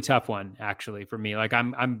really tough one actually for me. Like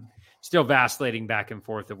I'm still vacillating back and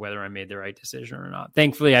forth of whether I made the right decision or not.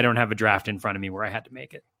 Thankfully, I don't have a draft in front of me where I had to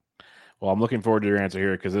make it. Well, I'm looking forward to your answer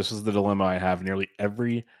here because this is the dilemma I have nearly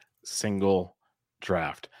every single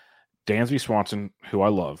draft. Dansby Swanson, who I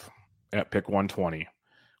love, at pick 120.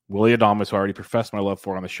 Willy Adames, who I already professed my love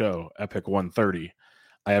for on the show, at pick 130.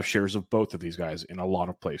 I have shares of both of these guys in a lot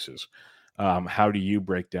of places. How do you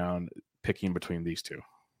break down picking between these two?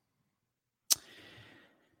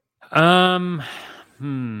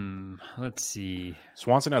 Let's see.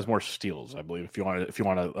 Swanson has more steals, I believe. If you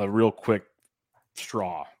want a real quick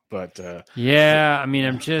straw, but I mean,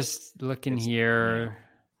 I'm just looking here.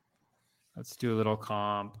 Let's do a little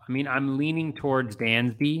comp. I mean, I'm leaning towards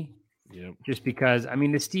Dansby, just because. I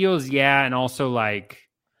mean, the steals, and also like,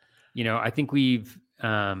 I think we've.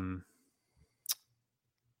 I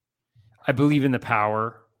believe in the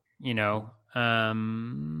power.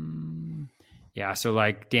 So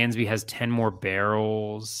like Dansby has 10 more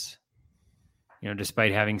barrels.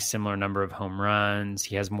 Despite having similar number of home runs,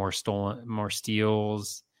 he has more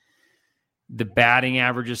steals. The batting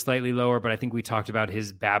average is slightly lower, but I think we talked about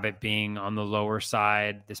his BABIP being on the lower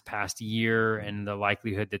side this past year and the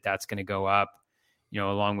likelihood that that's going to go up,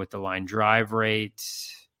 along with the line drive rate,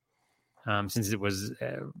 since it was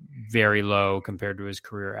very low compared to his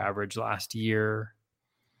career average last year.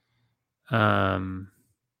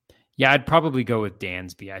 I'd probably go with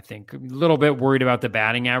Dansby. I think a little bit worried about the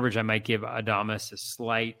batting average. I might give Adames a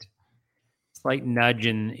slight nudge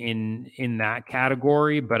in that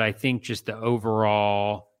category, but I think just the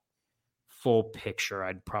overall full picture,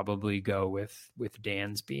 I'd probably go with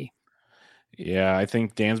Dansby. Yeah, I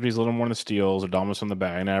think Dansby's a little more in the steals, Adames on the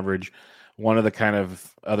batting average. One of the kind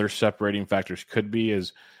of other separating factors could be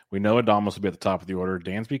is we know Adames will be at the top of the order.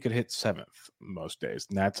 Dansby could hit 7th most days,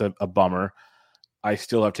 and that's a bummer. I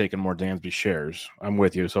still have taken more Dansby shares. I'm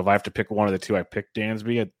with you. So if I have to pick one of the two, I pick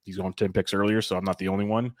Dansby. He's going 10 picks earlier, so I'm not the only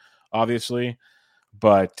one, obviously.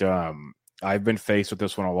 But I've been faced with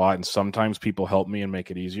this one a lot, and sometimes people help me and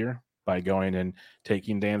make it easier. by going and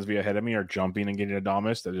taking Dansby ahead of me or jumping and getting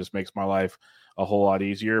Adames. That just makes my life a whole lot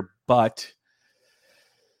easier. But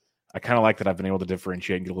I kind of like that I've been able to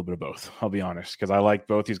differentiate and get a little bit of both. I'll be honest, because I like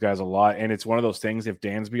both these guys a lot. And it's one of those things, if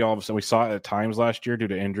Dansby all of a sudden, we saw it at times last year due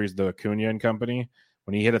to injuries to Acuna and company,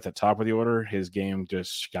 when he hit at the top of the order, his game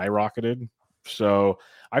just skyrocketed. So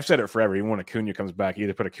I've said it forever. Even when Acuna comes back,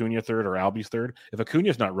 either put Acuna third or Albies third. If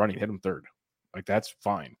Acuna's not running, hit him third. Like, that's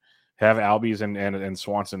fine. Have Albies and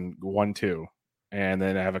Swanson 1-2, and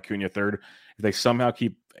then have Acuna third. If they somehow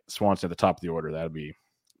keep Swanson at the top of the order, that'd be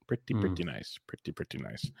pretty nice. Pretty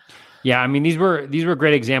nice. Yeah, I mean, these were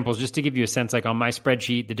great examples. Just to give you a sense, like on my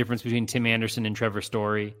spreadsheet, the difference between Tim Anderson and Trevor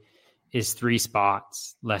Story is 3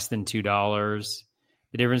 spots, less than $2.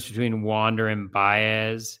 The difference between Wander and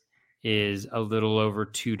Baez is a little over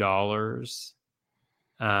 $2.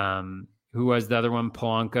 Who was the other one?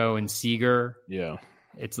 Polanco and Seager. Yeah.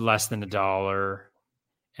 It's less than $1.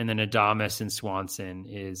 And then Adames and Swanson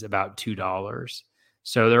is about $2.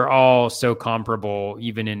 So they're all so comparable,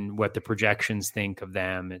 even in what the projections think of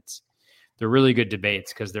them. They're really good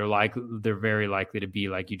debates because they're very likely to be,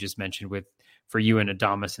 like you just mentioned, for you and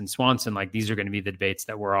Adames and Swanson. Like, these are going to be the debates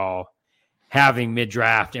that we're all having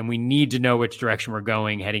mid-draft, and we need to know which direction we're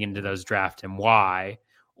going heading into those drafts and why.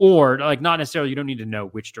 Or, like, not necessarily, you don't need to know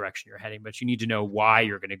which direction you're heading, but you need to know why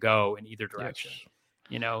you're going to go in either direction. Yes.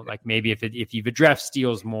 You know, like maybe if you've addressed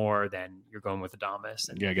steals more, then you're going with Adames.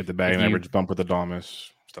 And get the batting average bump with Adames,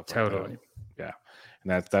 stuff totally. Like that. Yeah.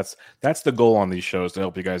 And that's the goal on these shows, to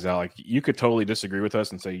help you guys out. Like, you could totally disagree with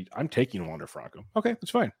us and say, I'm taking Wander Franco. Okay,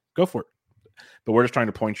 that's fine. Go for it. But we're just trying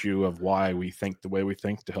to point you of why we think the way we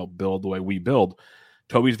think, to help build the way we build.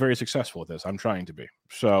 Toby's very successful with this. I'm trying to be.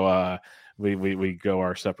 So we go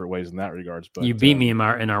our separate ways in that regards. But you beat me in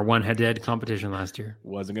our one head-to-head competition last year.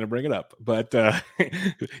 Wasn't going to bring it up, but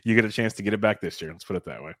you get a chance to get it back this year. Let's put it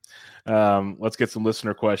that way. Let's get some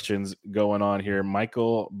listener questions going on here.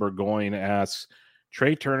 Michael Burgoyne asks,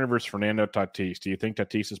 Trey Turner versus Fernando Tatis. Do you think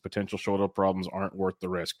Tatis's potential shoulder problems aren't worth the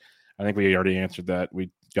risk? I think we already answered that. We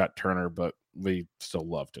got Turner, but we still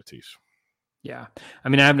love Tatis. Yeah. I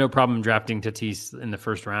mean, I have no problem drafting Tatis in the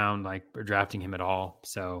first round, or drafting him at all.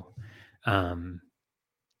 So I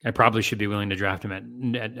probably should be willing to draft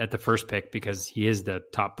him at the first pick because he is the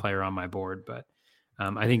top player on my board. But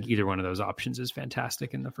I think either one of those options is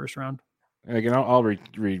fantastic in the first round. And again, I'll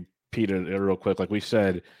repeat it real quick. Like we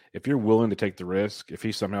said, if you're willing to take the risk, if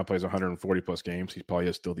he somehow plays 140 plus games, he probably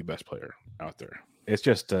is still the best player out there. It's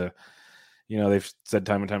just they've said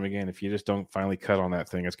time and time again, if you just don't finally cut on that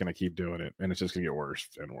thing, it's going to keep doing it, and it's just going to get worse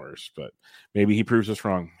and worse. But maybe he proves us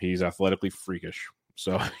wrong. He's athletically freakish,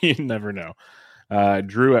 so you never know.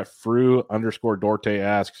 Drew at Fru_Dorte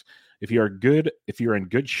asks, if you're in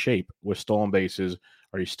good shape with stolen bases,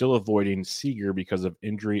 are you still avoiding Seager because of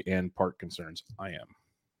injury and part concerns? I am.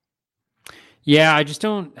 Yeah, I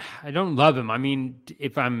don't love him. I mean,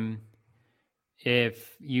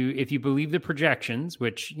 if you believe the projections,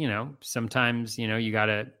 which, sometimes,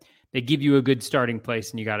 they give you a good starting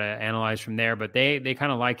place and you got to analyze from there, but they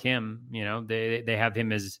kind of like him, they have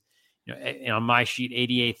him as, on my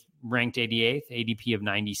sheet, ranked 88th, ADP of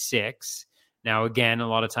 96. Now, again, a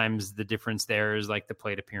lot of times the difference there is like the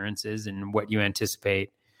plate appearances and what you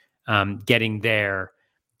anticipate getting there.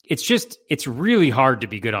 It's really hard to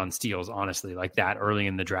be good on steals, honestly, like that early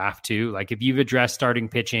in the draft too. Like if you've addressed starting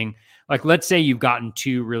pitching, like let's say you've gotten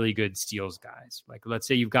 2 really good steals guys. Like let's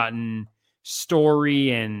say you've gotten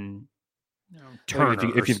Story and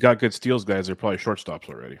Turner. If you've got good steals guys, they're probably shortstops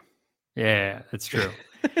already. Yeah, that's true.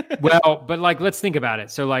 Well, but like let's think about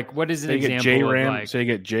it. So like what is an example of like... So you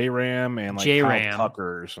get J-Ram and like Kyle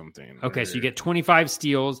Tucker or something. Okay, so you get 25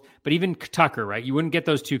 steals, but even Tucker, right? You wouldn't get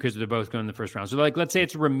those 2 because they're both going in the first round. So like let's say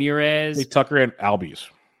it's Ramirez. Say Tucker and Albies.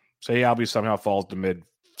 Say Albies somehow falls to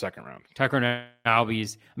mid-second round. Tucker and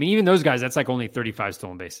Albies. I mean, even those guys, that's like only 35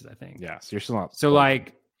 stolen bases, I think. Yeah, so you're still not... So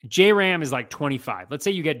like J-Ram is like 25. Let's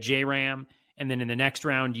say you get J-Ram, and then in the next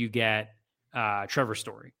round you get Trevor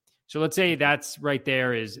Story. So let's say that's right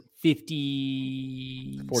there is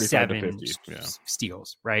 57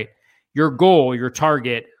 steals, right? Your goal, your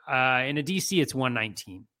target, in a DC, it's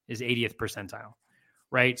 119, is 80th percentile,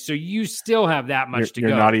 right? So you still have that much to go.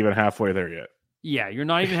 You're not even halfway there yet. Yeah, you're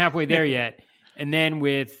not even halfway there yet. And then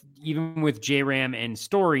even with J-Ram and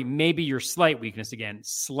Story, maybe your slight weakness,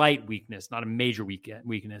 not a major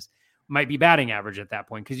weakness, might be batting average at that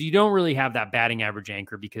point because you don't really have that batting average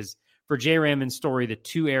anchor because for J-Ram and Story, the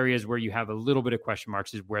 2 areas where you have a little bit of question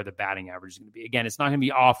marks is where the batting average is going to be. Again, it's not going to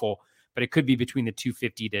be awful, but it could be between the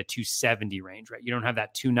 250 to 270 range, right? You don't have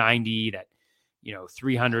that 290, that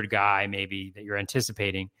 300 guy maybe that you're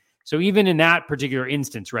anticipating. So even in that particular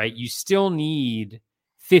instance, right, you still need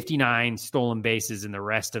 59 stolen bases in the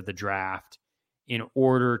rest of the draft in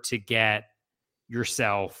order to get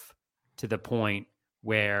yourself to the point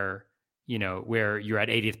where, where you're at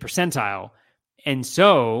 80th percentile. And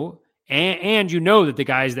so, and that the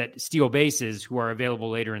guys that steal bases who are available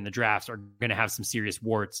later in the drafts are going to have some serious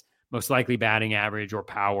warts, most likely batting average or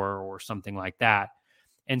power or something like that.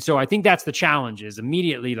 And so I think that's the challenge is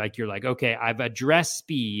immediately like, you're like, okay, I've addressed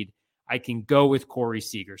speed. I can go with Corey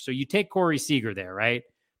Seager. So you take Corey Seager there, right?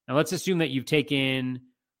 Now let's assume that you've taken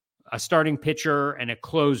a starting pitcher and a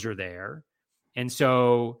closer there. And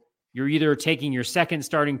so you're either taking your second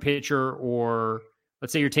starting pitcher, or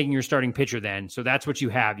let's say you're taking your starting pitcher then. So that's what you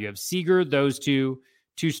have. You have Seager, those two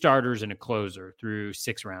starters, and a closer through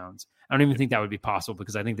 6 rounds. I don't even think that would be possible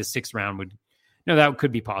because I think the 6th round that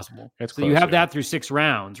could be possible. That's so you have that through 6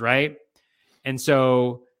 rounds, right? And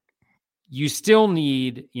so you still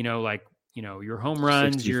need, your home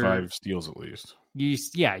runs, 65 steals at least. You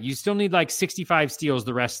still need like 65 steals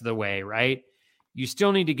the rest of the way, right? You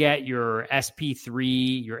still need to get your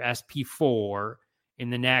SP3, your SP4 in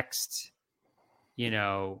the next,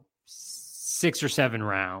 6 or 7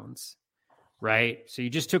 rounds, right? So you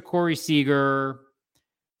just took Corey Seager.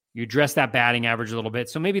 You address that batting average a little bit.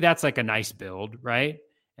 So maybe that's like a nice build, right?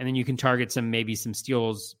 And then you can target maybe some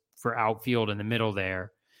steals for outfield in the middle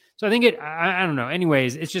there. So I think I don't know.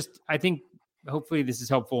 Anyways, it's just, I think hopefully this is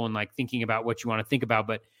helpful in like thinking about what you want to think about.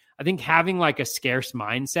 But I think having like a scarce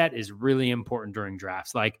mindset is really important during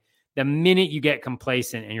drafts. Like the minute you get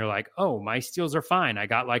complacent and you're like, oh, my steals are fine. I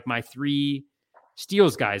got like my 3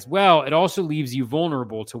 steals guys. Well, it also leaves you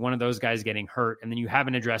vulnerable to one of those guys getting hurt. And then you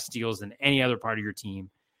haven't addressed steals in any other part of your team.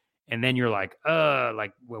 And then you're like,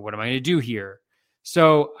 what am I going to do here?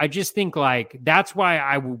 So I just think like, that's why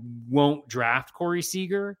I won't draft Corey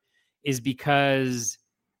Seager, is because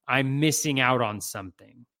I'm missing out on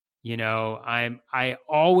something. I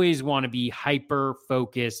always want to be hyper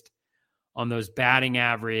focused on those batting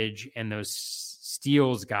average and those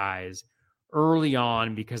steals guys early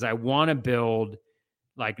on, because I want to build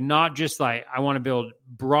like, not just like, I want to build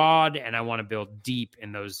broad and I want to build deep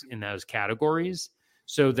in those categories,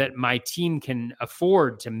 so that my team can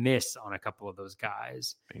afford to miss on a couple of those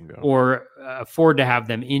guys. Bingo. Or afford to have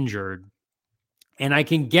them injured. And I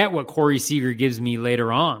can get what Corey Seager gives me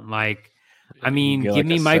later on. Like, give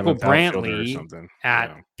me Michael Brantley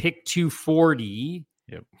at pick 240,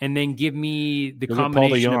 and then give me the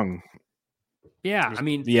combination. Paul DeJong. Yeah,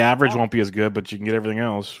 the average won't be as good, but you can get everything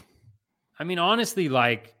else. Honestly,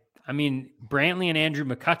 Brantley and Andrew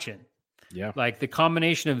McCutchen. Yeah, like the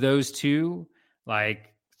combination of those two,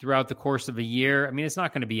 like throughout the course of a year. It's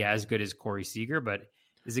not going to be as good as Corey Seager, but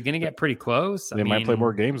is it going to get pretty close? They might play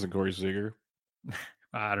more games than Corey Seager.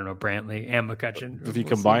 I don't know, Brantley and McCutchen. If you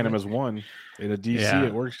combine them as one in a DC,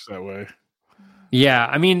 it works that way.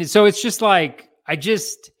 Yeah, so it's just like I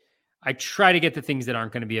try to get the things that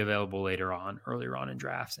aren't going to be available earlier on in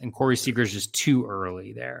drafts, and Corey Seager's just too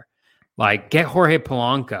early there. Like, get Jorge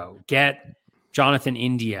Polanco, get Jonathan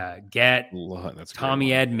India, get Tommy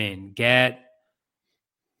Edman, get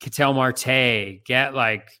Ketel Marte, get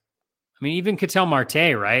even Ketel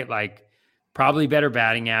Marte, right? Like, probably better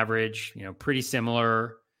batting average, pretty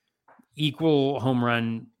similar, equal home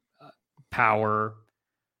run power,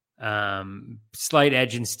 slight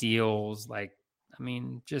edge in steals.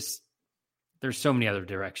 Just there's so many other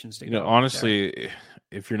directions to go. Honestly,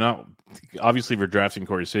 if you're drafting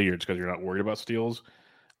Corey Seager, it's because you're not worried about steals.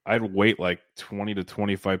 I'd wait like 20 to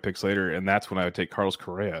 25 picks later, and that's when I would take Carlos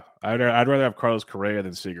Correa. I'd rather have Carlos Correa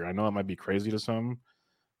than Seager. I know it might be crazy to some,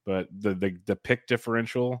 but the pick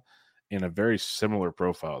differential in a very similar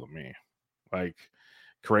profile to me. Like,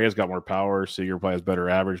 Correa's got more power, Seager probably has better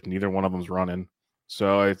average. Neither one of them's running.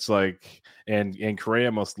 So it's like, and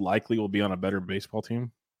Correa most likely will be on a better baseball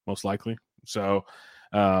team, most likely. So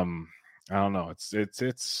I don't know.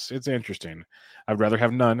 It's interesting. I'd rather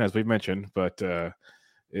have none, as we've mentioned, but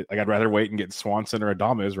I'd rather wait and get Swanson or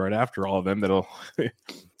Adames right after all of them. That'll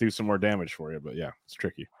do some more damage for you. But yeah, it's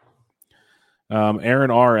tricky.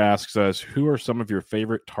 Aaron R asks us, who are some of your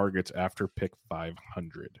favorite targets after pick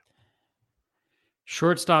 500?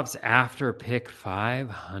 Shortstops after pick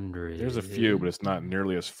 500. There's a few, but it's not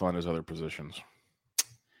nearly as fun as other positions.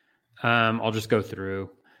 I'll just go through.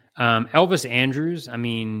 Elvis Andrus,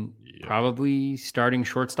 probably starting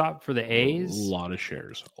shortstop for the A's. A lot of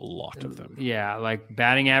shares, a lot of them. Yeah, like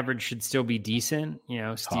batting average should still be decent.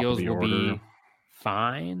 Steals will be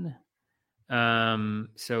fine.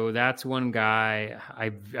 So that's one guy.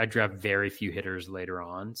 I draft very few hitters later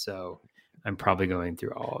on, so I'm probably going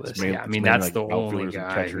through all of this. That's the only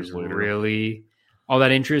guy who's really all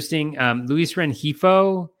that interesting. Luis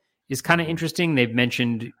Rengifo is kind of interesting. They've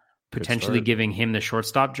mentioned potentially giving him the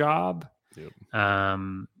shortstop job. Yep.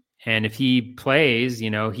 And if he plays,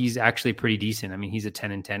 he's actually pretty decent. I mean, he's a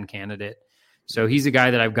 10-10 candidate. So he's a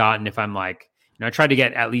guy that I've gotten if I'm like, I tried to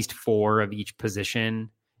get at least 4 of each position,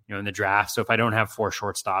 in the draft. So if I don't have 4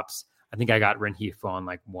 shortstops, I think I got Rengifo on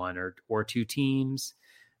like 1 or 2 teams.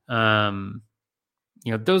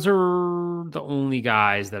 Those are the only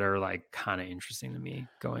guys that are like kind of interesting to me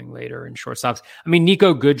going later in shortstops. I mean,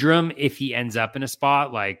 Nico Goodrum, if he ends up in a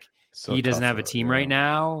spot, like he doesn't have a team right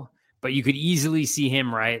now, but you could easily see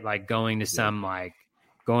him, right? Like going to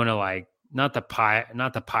not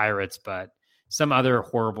the Pirates, but some other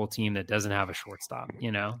horrible team that doesn't have a shortstop,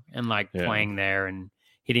 and like playing there and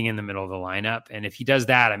hitting in the middle of the lineup. And if he does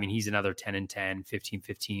that, I mean, he's another 10-10,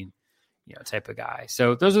 15-15, type of guy.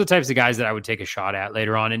 So those are the types of guys that I would take a shot at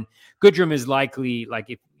later on. And Goodrum is likely, like,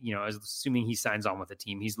 if, assuming he signs on with a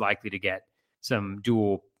team, he's likely to get some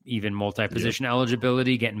dual, even multi-position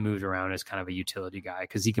eligibility, getting moved around as kind of a utility guy,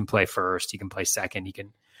 because he can play first, he can play second,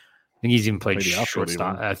 I think he's even played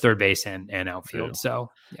shortstop, third base and outfield. Yeah.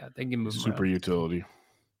 So they can move super around. Utility.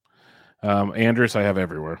 Andrus, I have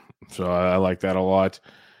everywhere, so I like that a lot.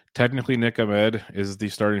 Technically, Nick Ahmed is the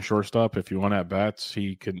starting shortstop. If you want at bats,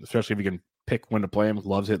 he can, especially if you can pick when to play him.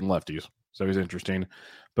 Loves hitting lefties, so he's interesting.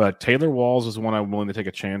 But Taylor Walls is one I'm willing to take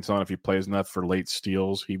a chance on. If he plays enough for late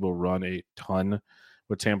steals, he will run a ton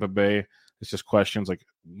with Tampa Bay. It's just questions like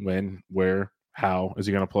when, where, how is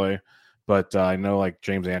he going to play? But I know like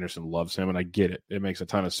James Anderson loves him, and I get it. It makes a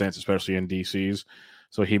ton of sense, especially in DCs.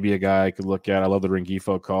 So he'd be a guy I could look at. I love the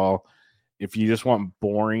Rengifo call. If you just want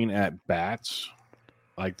boring at bats,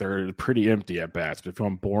 like they're pretty empty at bats. But if you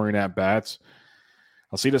want boring at bats,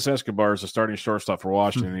 Alcides Escobar is the starting shortstop for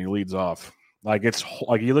Washington, and he leads off. Like it's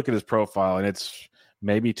like you look at his profile, and it's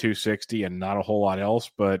maybe 260 and not a whole lot else,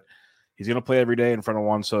 but he's going to play every day in front of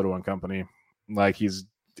Juan Soto and company. Like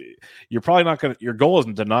you're probably not going to, your goal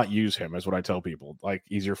isn't to not use him, is what I tell people. Like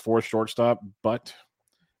he's your 4th shortstop, but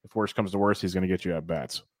if worse comes to worse, he's going to get you at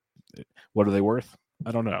bats. What are they worth?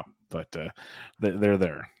 I don't know, but they're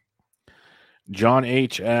there. John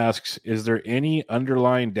H. asks, is there any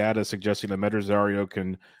underlying data suggesting that Med Rosario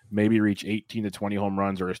can maybe reach 18 to 20 home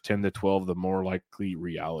runs, or is 10 to 12 the more likely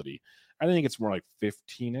reality? I think it's more like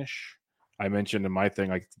 15-ish. I mentioned in my thing,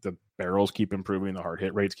 like the barrels keep improving, the hard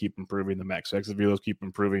hit rates keep improving, the max exit velos keep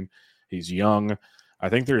improving. He's young. I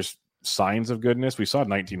think there's signs of goodness. We saw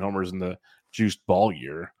 19 homers in the juiced ball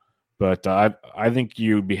year, but I think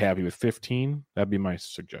you'd be happy with 15. That'd be my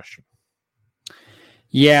suggestion.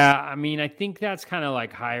 Yeah, I mean, I think that's kind of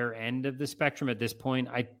like higher end of the spectrum at this point.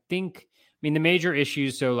 I mean, the major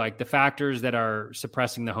issues, so like the factors that are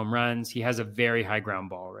suppressing the home runs, he has a very high ground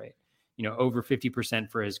ball rate. Over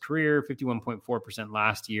 50% for his career, 51.4%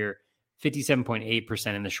 last year,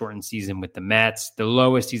 57.8% in the shortened season with the Mets. The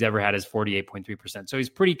lowest he's ever had is 48.3%. So he's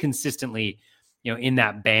pretty consistently, in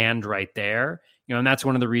that band right there. And that's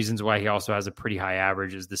one of the reasons why he also has a pretty high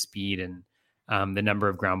average, is the speed and the number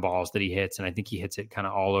of ground balls that he hits. And I think he hits it kind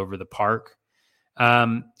of all over the park.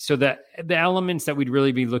 So the elements that we'd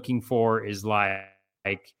really be looking for is like,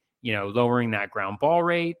 lowering that ground ball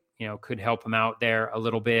rate, could help him out there a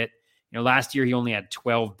little bit. Last year he only had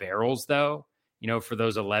 12 barrels though, for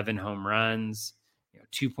those 11 home runs,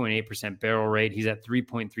 2.8% barrel rate. He's at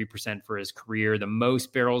 3.3% for his career. The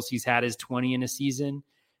most barrels he's had is 20 in a season.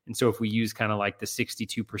 And so if we use kind of like the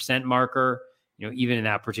 62% marker, even in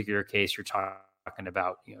that particular case, you're talking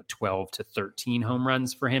about, 12 to 13 home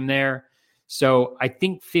runs for him there. So I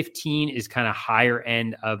think 15 is kind of higher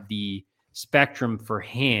end of the spectrum for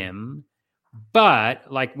him.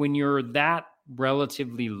 But like when you're that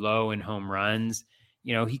relatively low in home runs,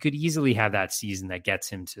 he could easily have that season that gets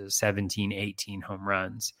him to 17, 18 home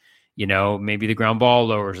runs. Maybe the ground ball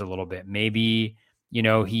lowers a little bit. Maybe,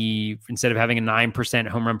 he, instead of having a 9%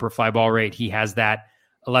 home run per fly ball rate, he has that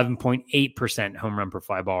 11.8% home run per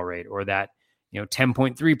fly ball rate, or that,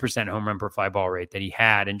 10.3% home run per fly ball rate that he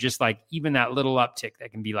had. And just like even that little uptick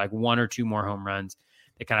that can be like 1 or 2 more home runs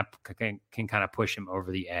that kind of can kind of push him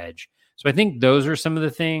over the edge. So I think those are some of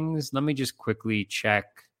the things. Let me just quickly check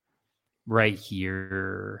right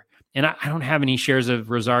here. And I don't have any shares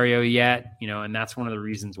of Rosario yet, and that's one of the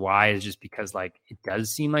reasons why, is just because like it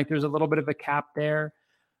does seem like there's a little bit of a cap there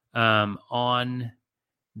on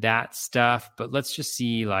that stuff. But let's just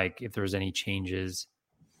see like if there's any changes.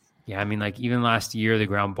 Yeah, I mean, like even last year, the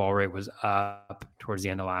ground ball rate was up towards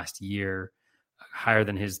the end of last year, higher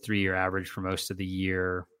than his 3-year average for most of the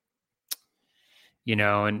year.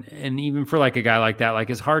 And even for like a guy like that, like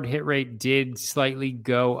his hard hit rate did slightly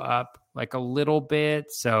go up like a little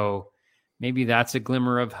bit. So maybe that's a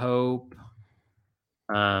glimmer of hope.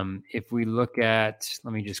 If we look at,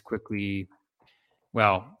 let me just quickly,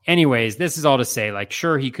 well, anyways, this is all to say, like,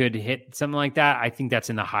 sure, he could hit something like that. I think that's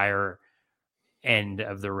in the higher end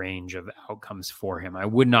of the range of outcomes for him. I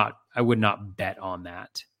would not bet on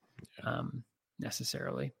that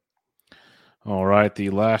necessarily. All right. The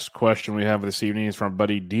last question we have this evening is from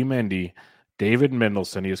buddy D. Mendy, David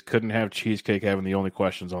Mendelson. He just couldn't have cheesecake having the only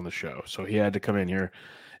questions on the show, so he had to come in here.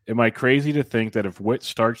 Am I crazy to think that if Witt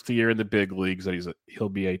starts the year in the big leagues, that he'll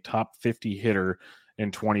be a top 50 hitter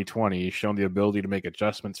in 2020? He's shown the ability to make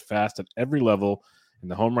adjustments fast at every level, and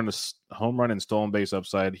the home run and stolen base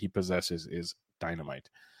upside he possesses is dynamite.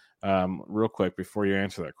 Real quick, before you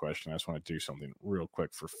answer that question, I just want to do something real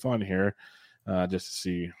quick for fun here, just to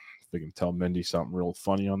see if we can tell Mendy something real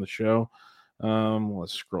funny on the show.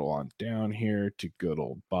 Let's scroll on down here to good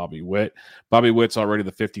old Bobby Witt. Bobby Witt's already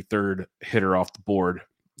the 53rd hitter off the board,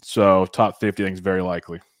 so top 50 I think is very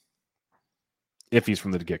likely if he's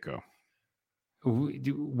from the get-go.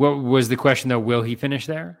 What was the question, though? Will he finish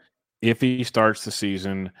there? If he starts the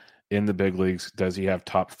season in the big leagues, does he have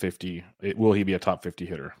top 50? Will he be a top 50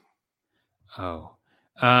 hitter? Oh,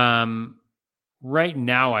 right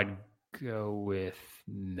now I'd go with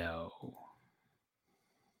no.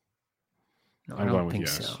 I'm going with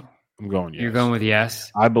yes. So. I'm going yes. You're going with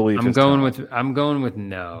yes? I believe I'm going with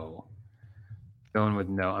no. Going with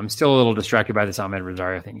no. I'm still a little distracted by this Ahmed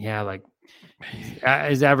Rosario thing. Yeah, like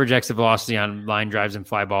his average exit velocity on line drives and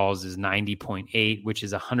fly balls is 90.8, which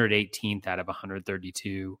is 118th out of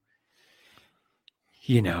 132.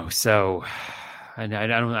 So I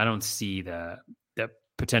don't see the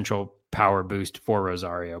potential power boost for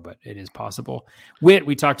Rosario, but it is possible. Witt,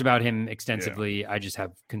 we talked about him extensively. Yeah. I just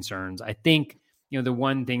have concerns. I think, the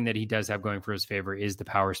one thing that he does have going for his favor is the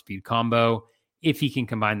power speed combo. If he can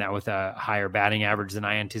combine that with a higher batting average than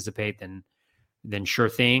I anticipate, then sure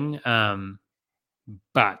thing. But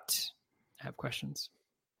I have questions.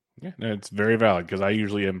 Yeah, no, it's very valid because I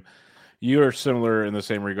usually am. You are similar in the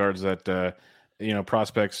same regards that,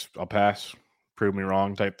 prospects, I'll pass, prove me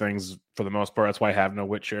wrong type things for the most part. That's why I have no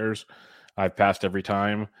Witt shares. I've passed every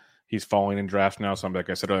time. He's falling in drafts now. So like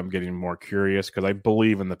I said, I'm getting more curious because I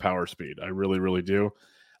believe in the power speed. I really, really do.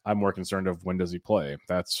 I'm more concerned of when does he play.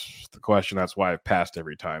 That's the question. That's why I've passed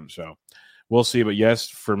every time. So we'll see. But yes,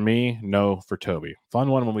 for me, no for Toby. Fun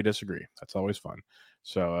one when we disagree. That's always fun.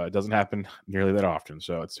 So it doesn't happen nearly that often.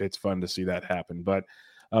 So it's fun to see that happen. But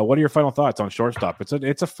what are your final thoughts on shortstop?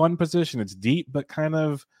 It's a fun position. It's deep, but kind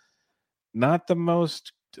of not the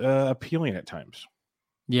most appealing at times.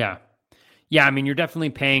 Yeah. Yeah, I mean, you're definitely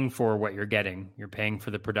paying for what you're getting. You're paying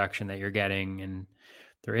for the production that you're getting, and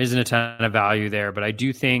there isn't a ton of value there. But I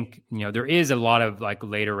do think, there is a lot of like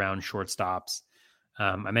later round shortstops.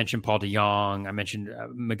 I mentioned Paul DeJong. I mentioned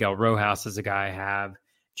Miguel Rojas as a guy I have,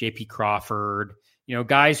 JP Crawford,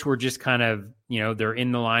 guys who are just kind of, they're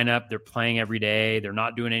in the lineup. They're playing every day. They're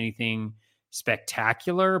not doing anything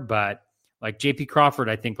spectacular, but like JP Crawford,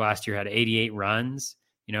 I think last year had 88 runs.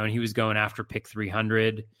 And he was going after pick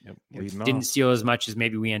 300. Yep, didn't steal as much as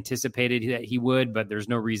maybe we anticipated that he would, but there's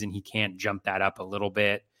no reason he can't jump that up a little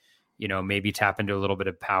bit. Maybe tap into a little bit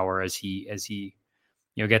of power as he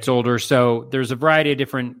gets older. So there's a variety of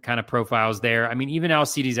different kind of profiles there. I mean, even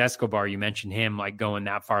Alcides Escobar, you mentioned him like going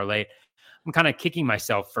that far late. I'm kind of kicking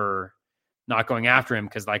myself for not going after him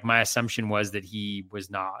because like my assumption was that he was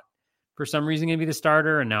not for some reason going to be the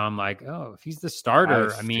starter, and now I'm like, oh, if he's the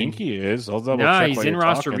starter, I mean, think he is. I'll double no, check he's in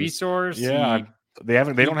roster resource. Yeah, they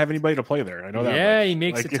don't have anybody to play there. I know that. Yeah, much. He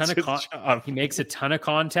makes he makes a ton of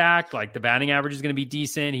contact. Like the batting average is going to be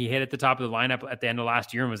decent. He hit at the top of the lineup at the end of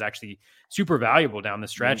last year and was actually super valuable down the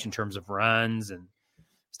stretch in terms of runs and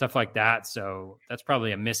stuff like that. So that's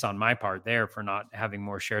probably a miss on my part there for not having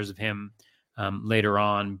more shares of him later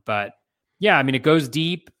on. But yeah, I mean, it goes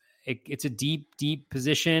deep. It's a deep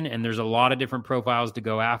position, and there's a lot of different profiles to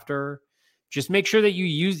go after. Just make sure that you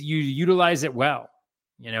utilize it well,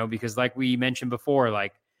 because like we mentioned before,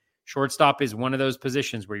 like shortstop is one of those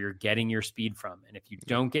positions where you're getting your speed from. And if you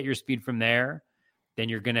don't get your speed from there, then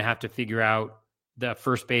you're going to have to figure out the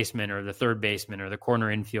first baseman or the third baseman or the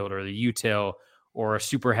corner infield or the util or a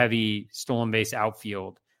super heavy stolen base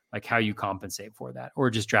outfield, like how you compensate for that,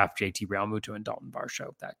 or just draft JT Realmuto and Dalton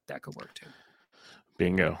Varsho. That could work too.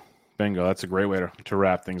 Bingo. That's a great way to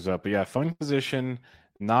wrap things up. But yeah, fun position,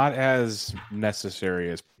 not as necessary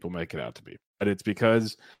as people make it out to be. But it's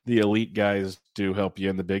because the elite guys do help you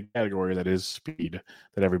in the big category that is speed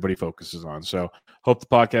that everybody focuses on. So hope the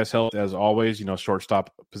podcast helped. As always,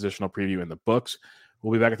 shortstop positional preview in the books.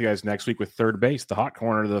 We'll be back with you guys next week with third base, the hot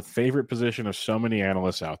corner, the favorite position of so many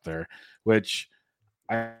analysts out there, which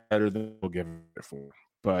better than we'll give it for.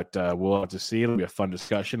 But we'll have to see. It'll be a fun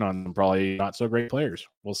discussion on probably not so great players.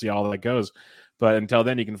 We'll see how that goes. But until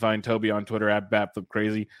then, you can find Toby on Twitter at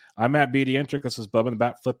BatFlipCrazy. I'm at BDentric. This is Bubba and the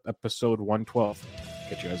BatFlip, episode 112.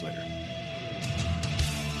 Catch you guys later.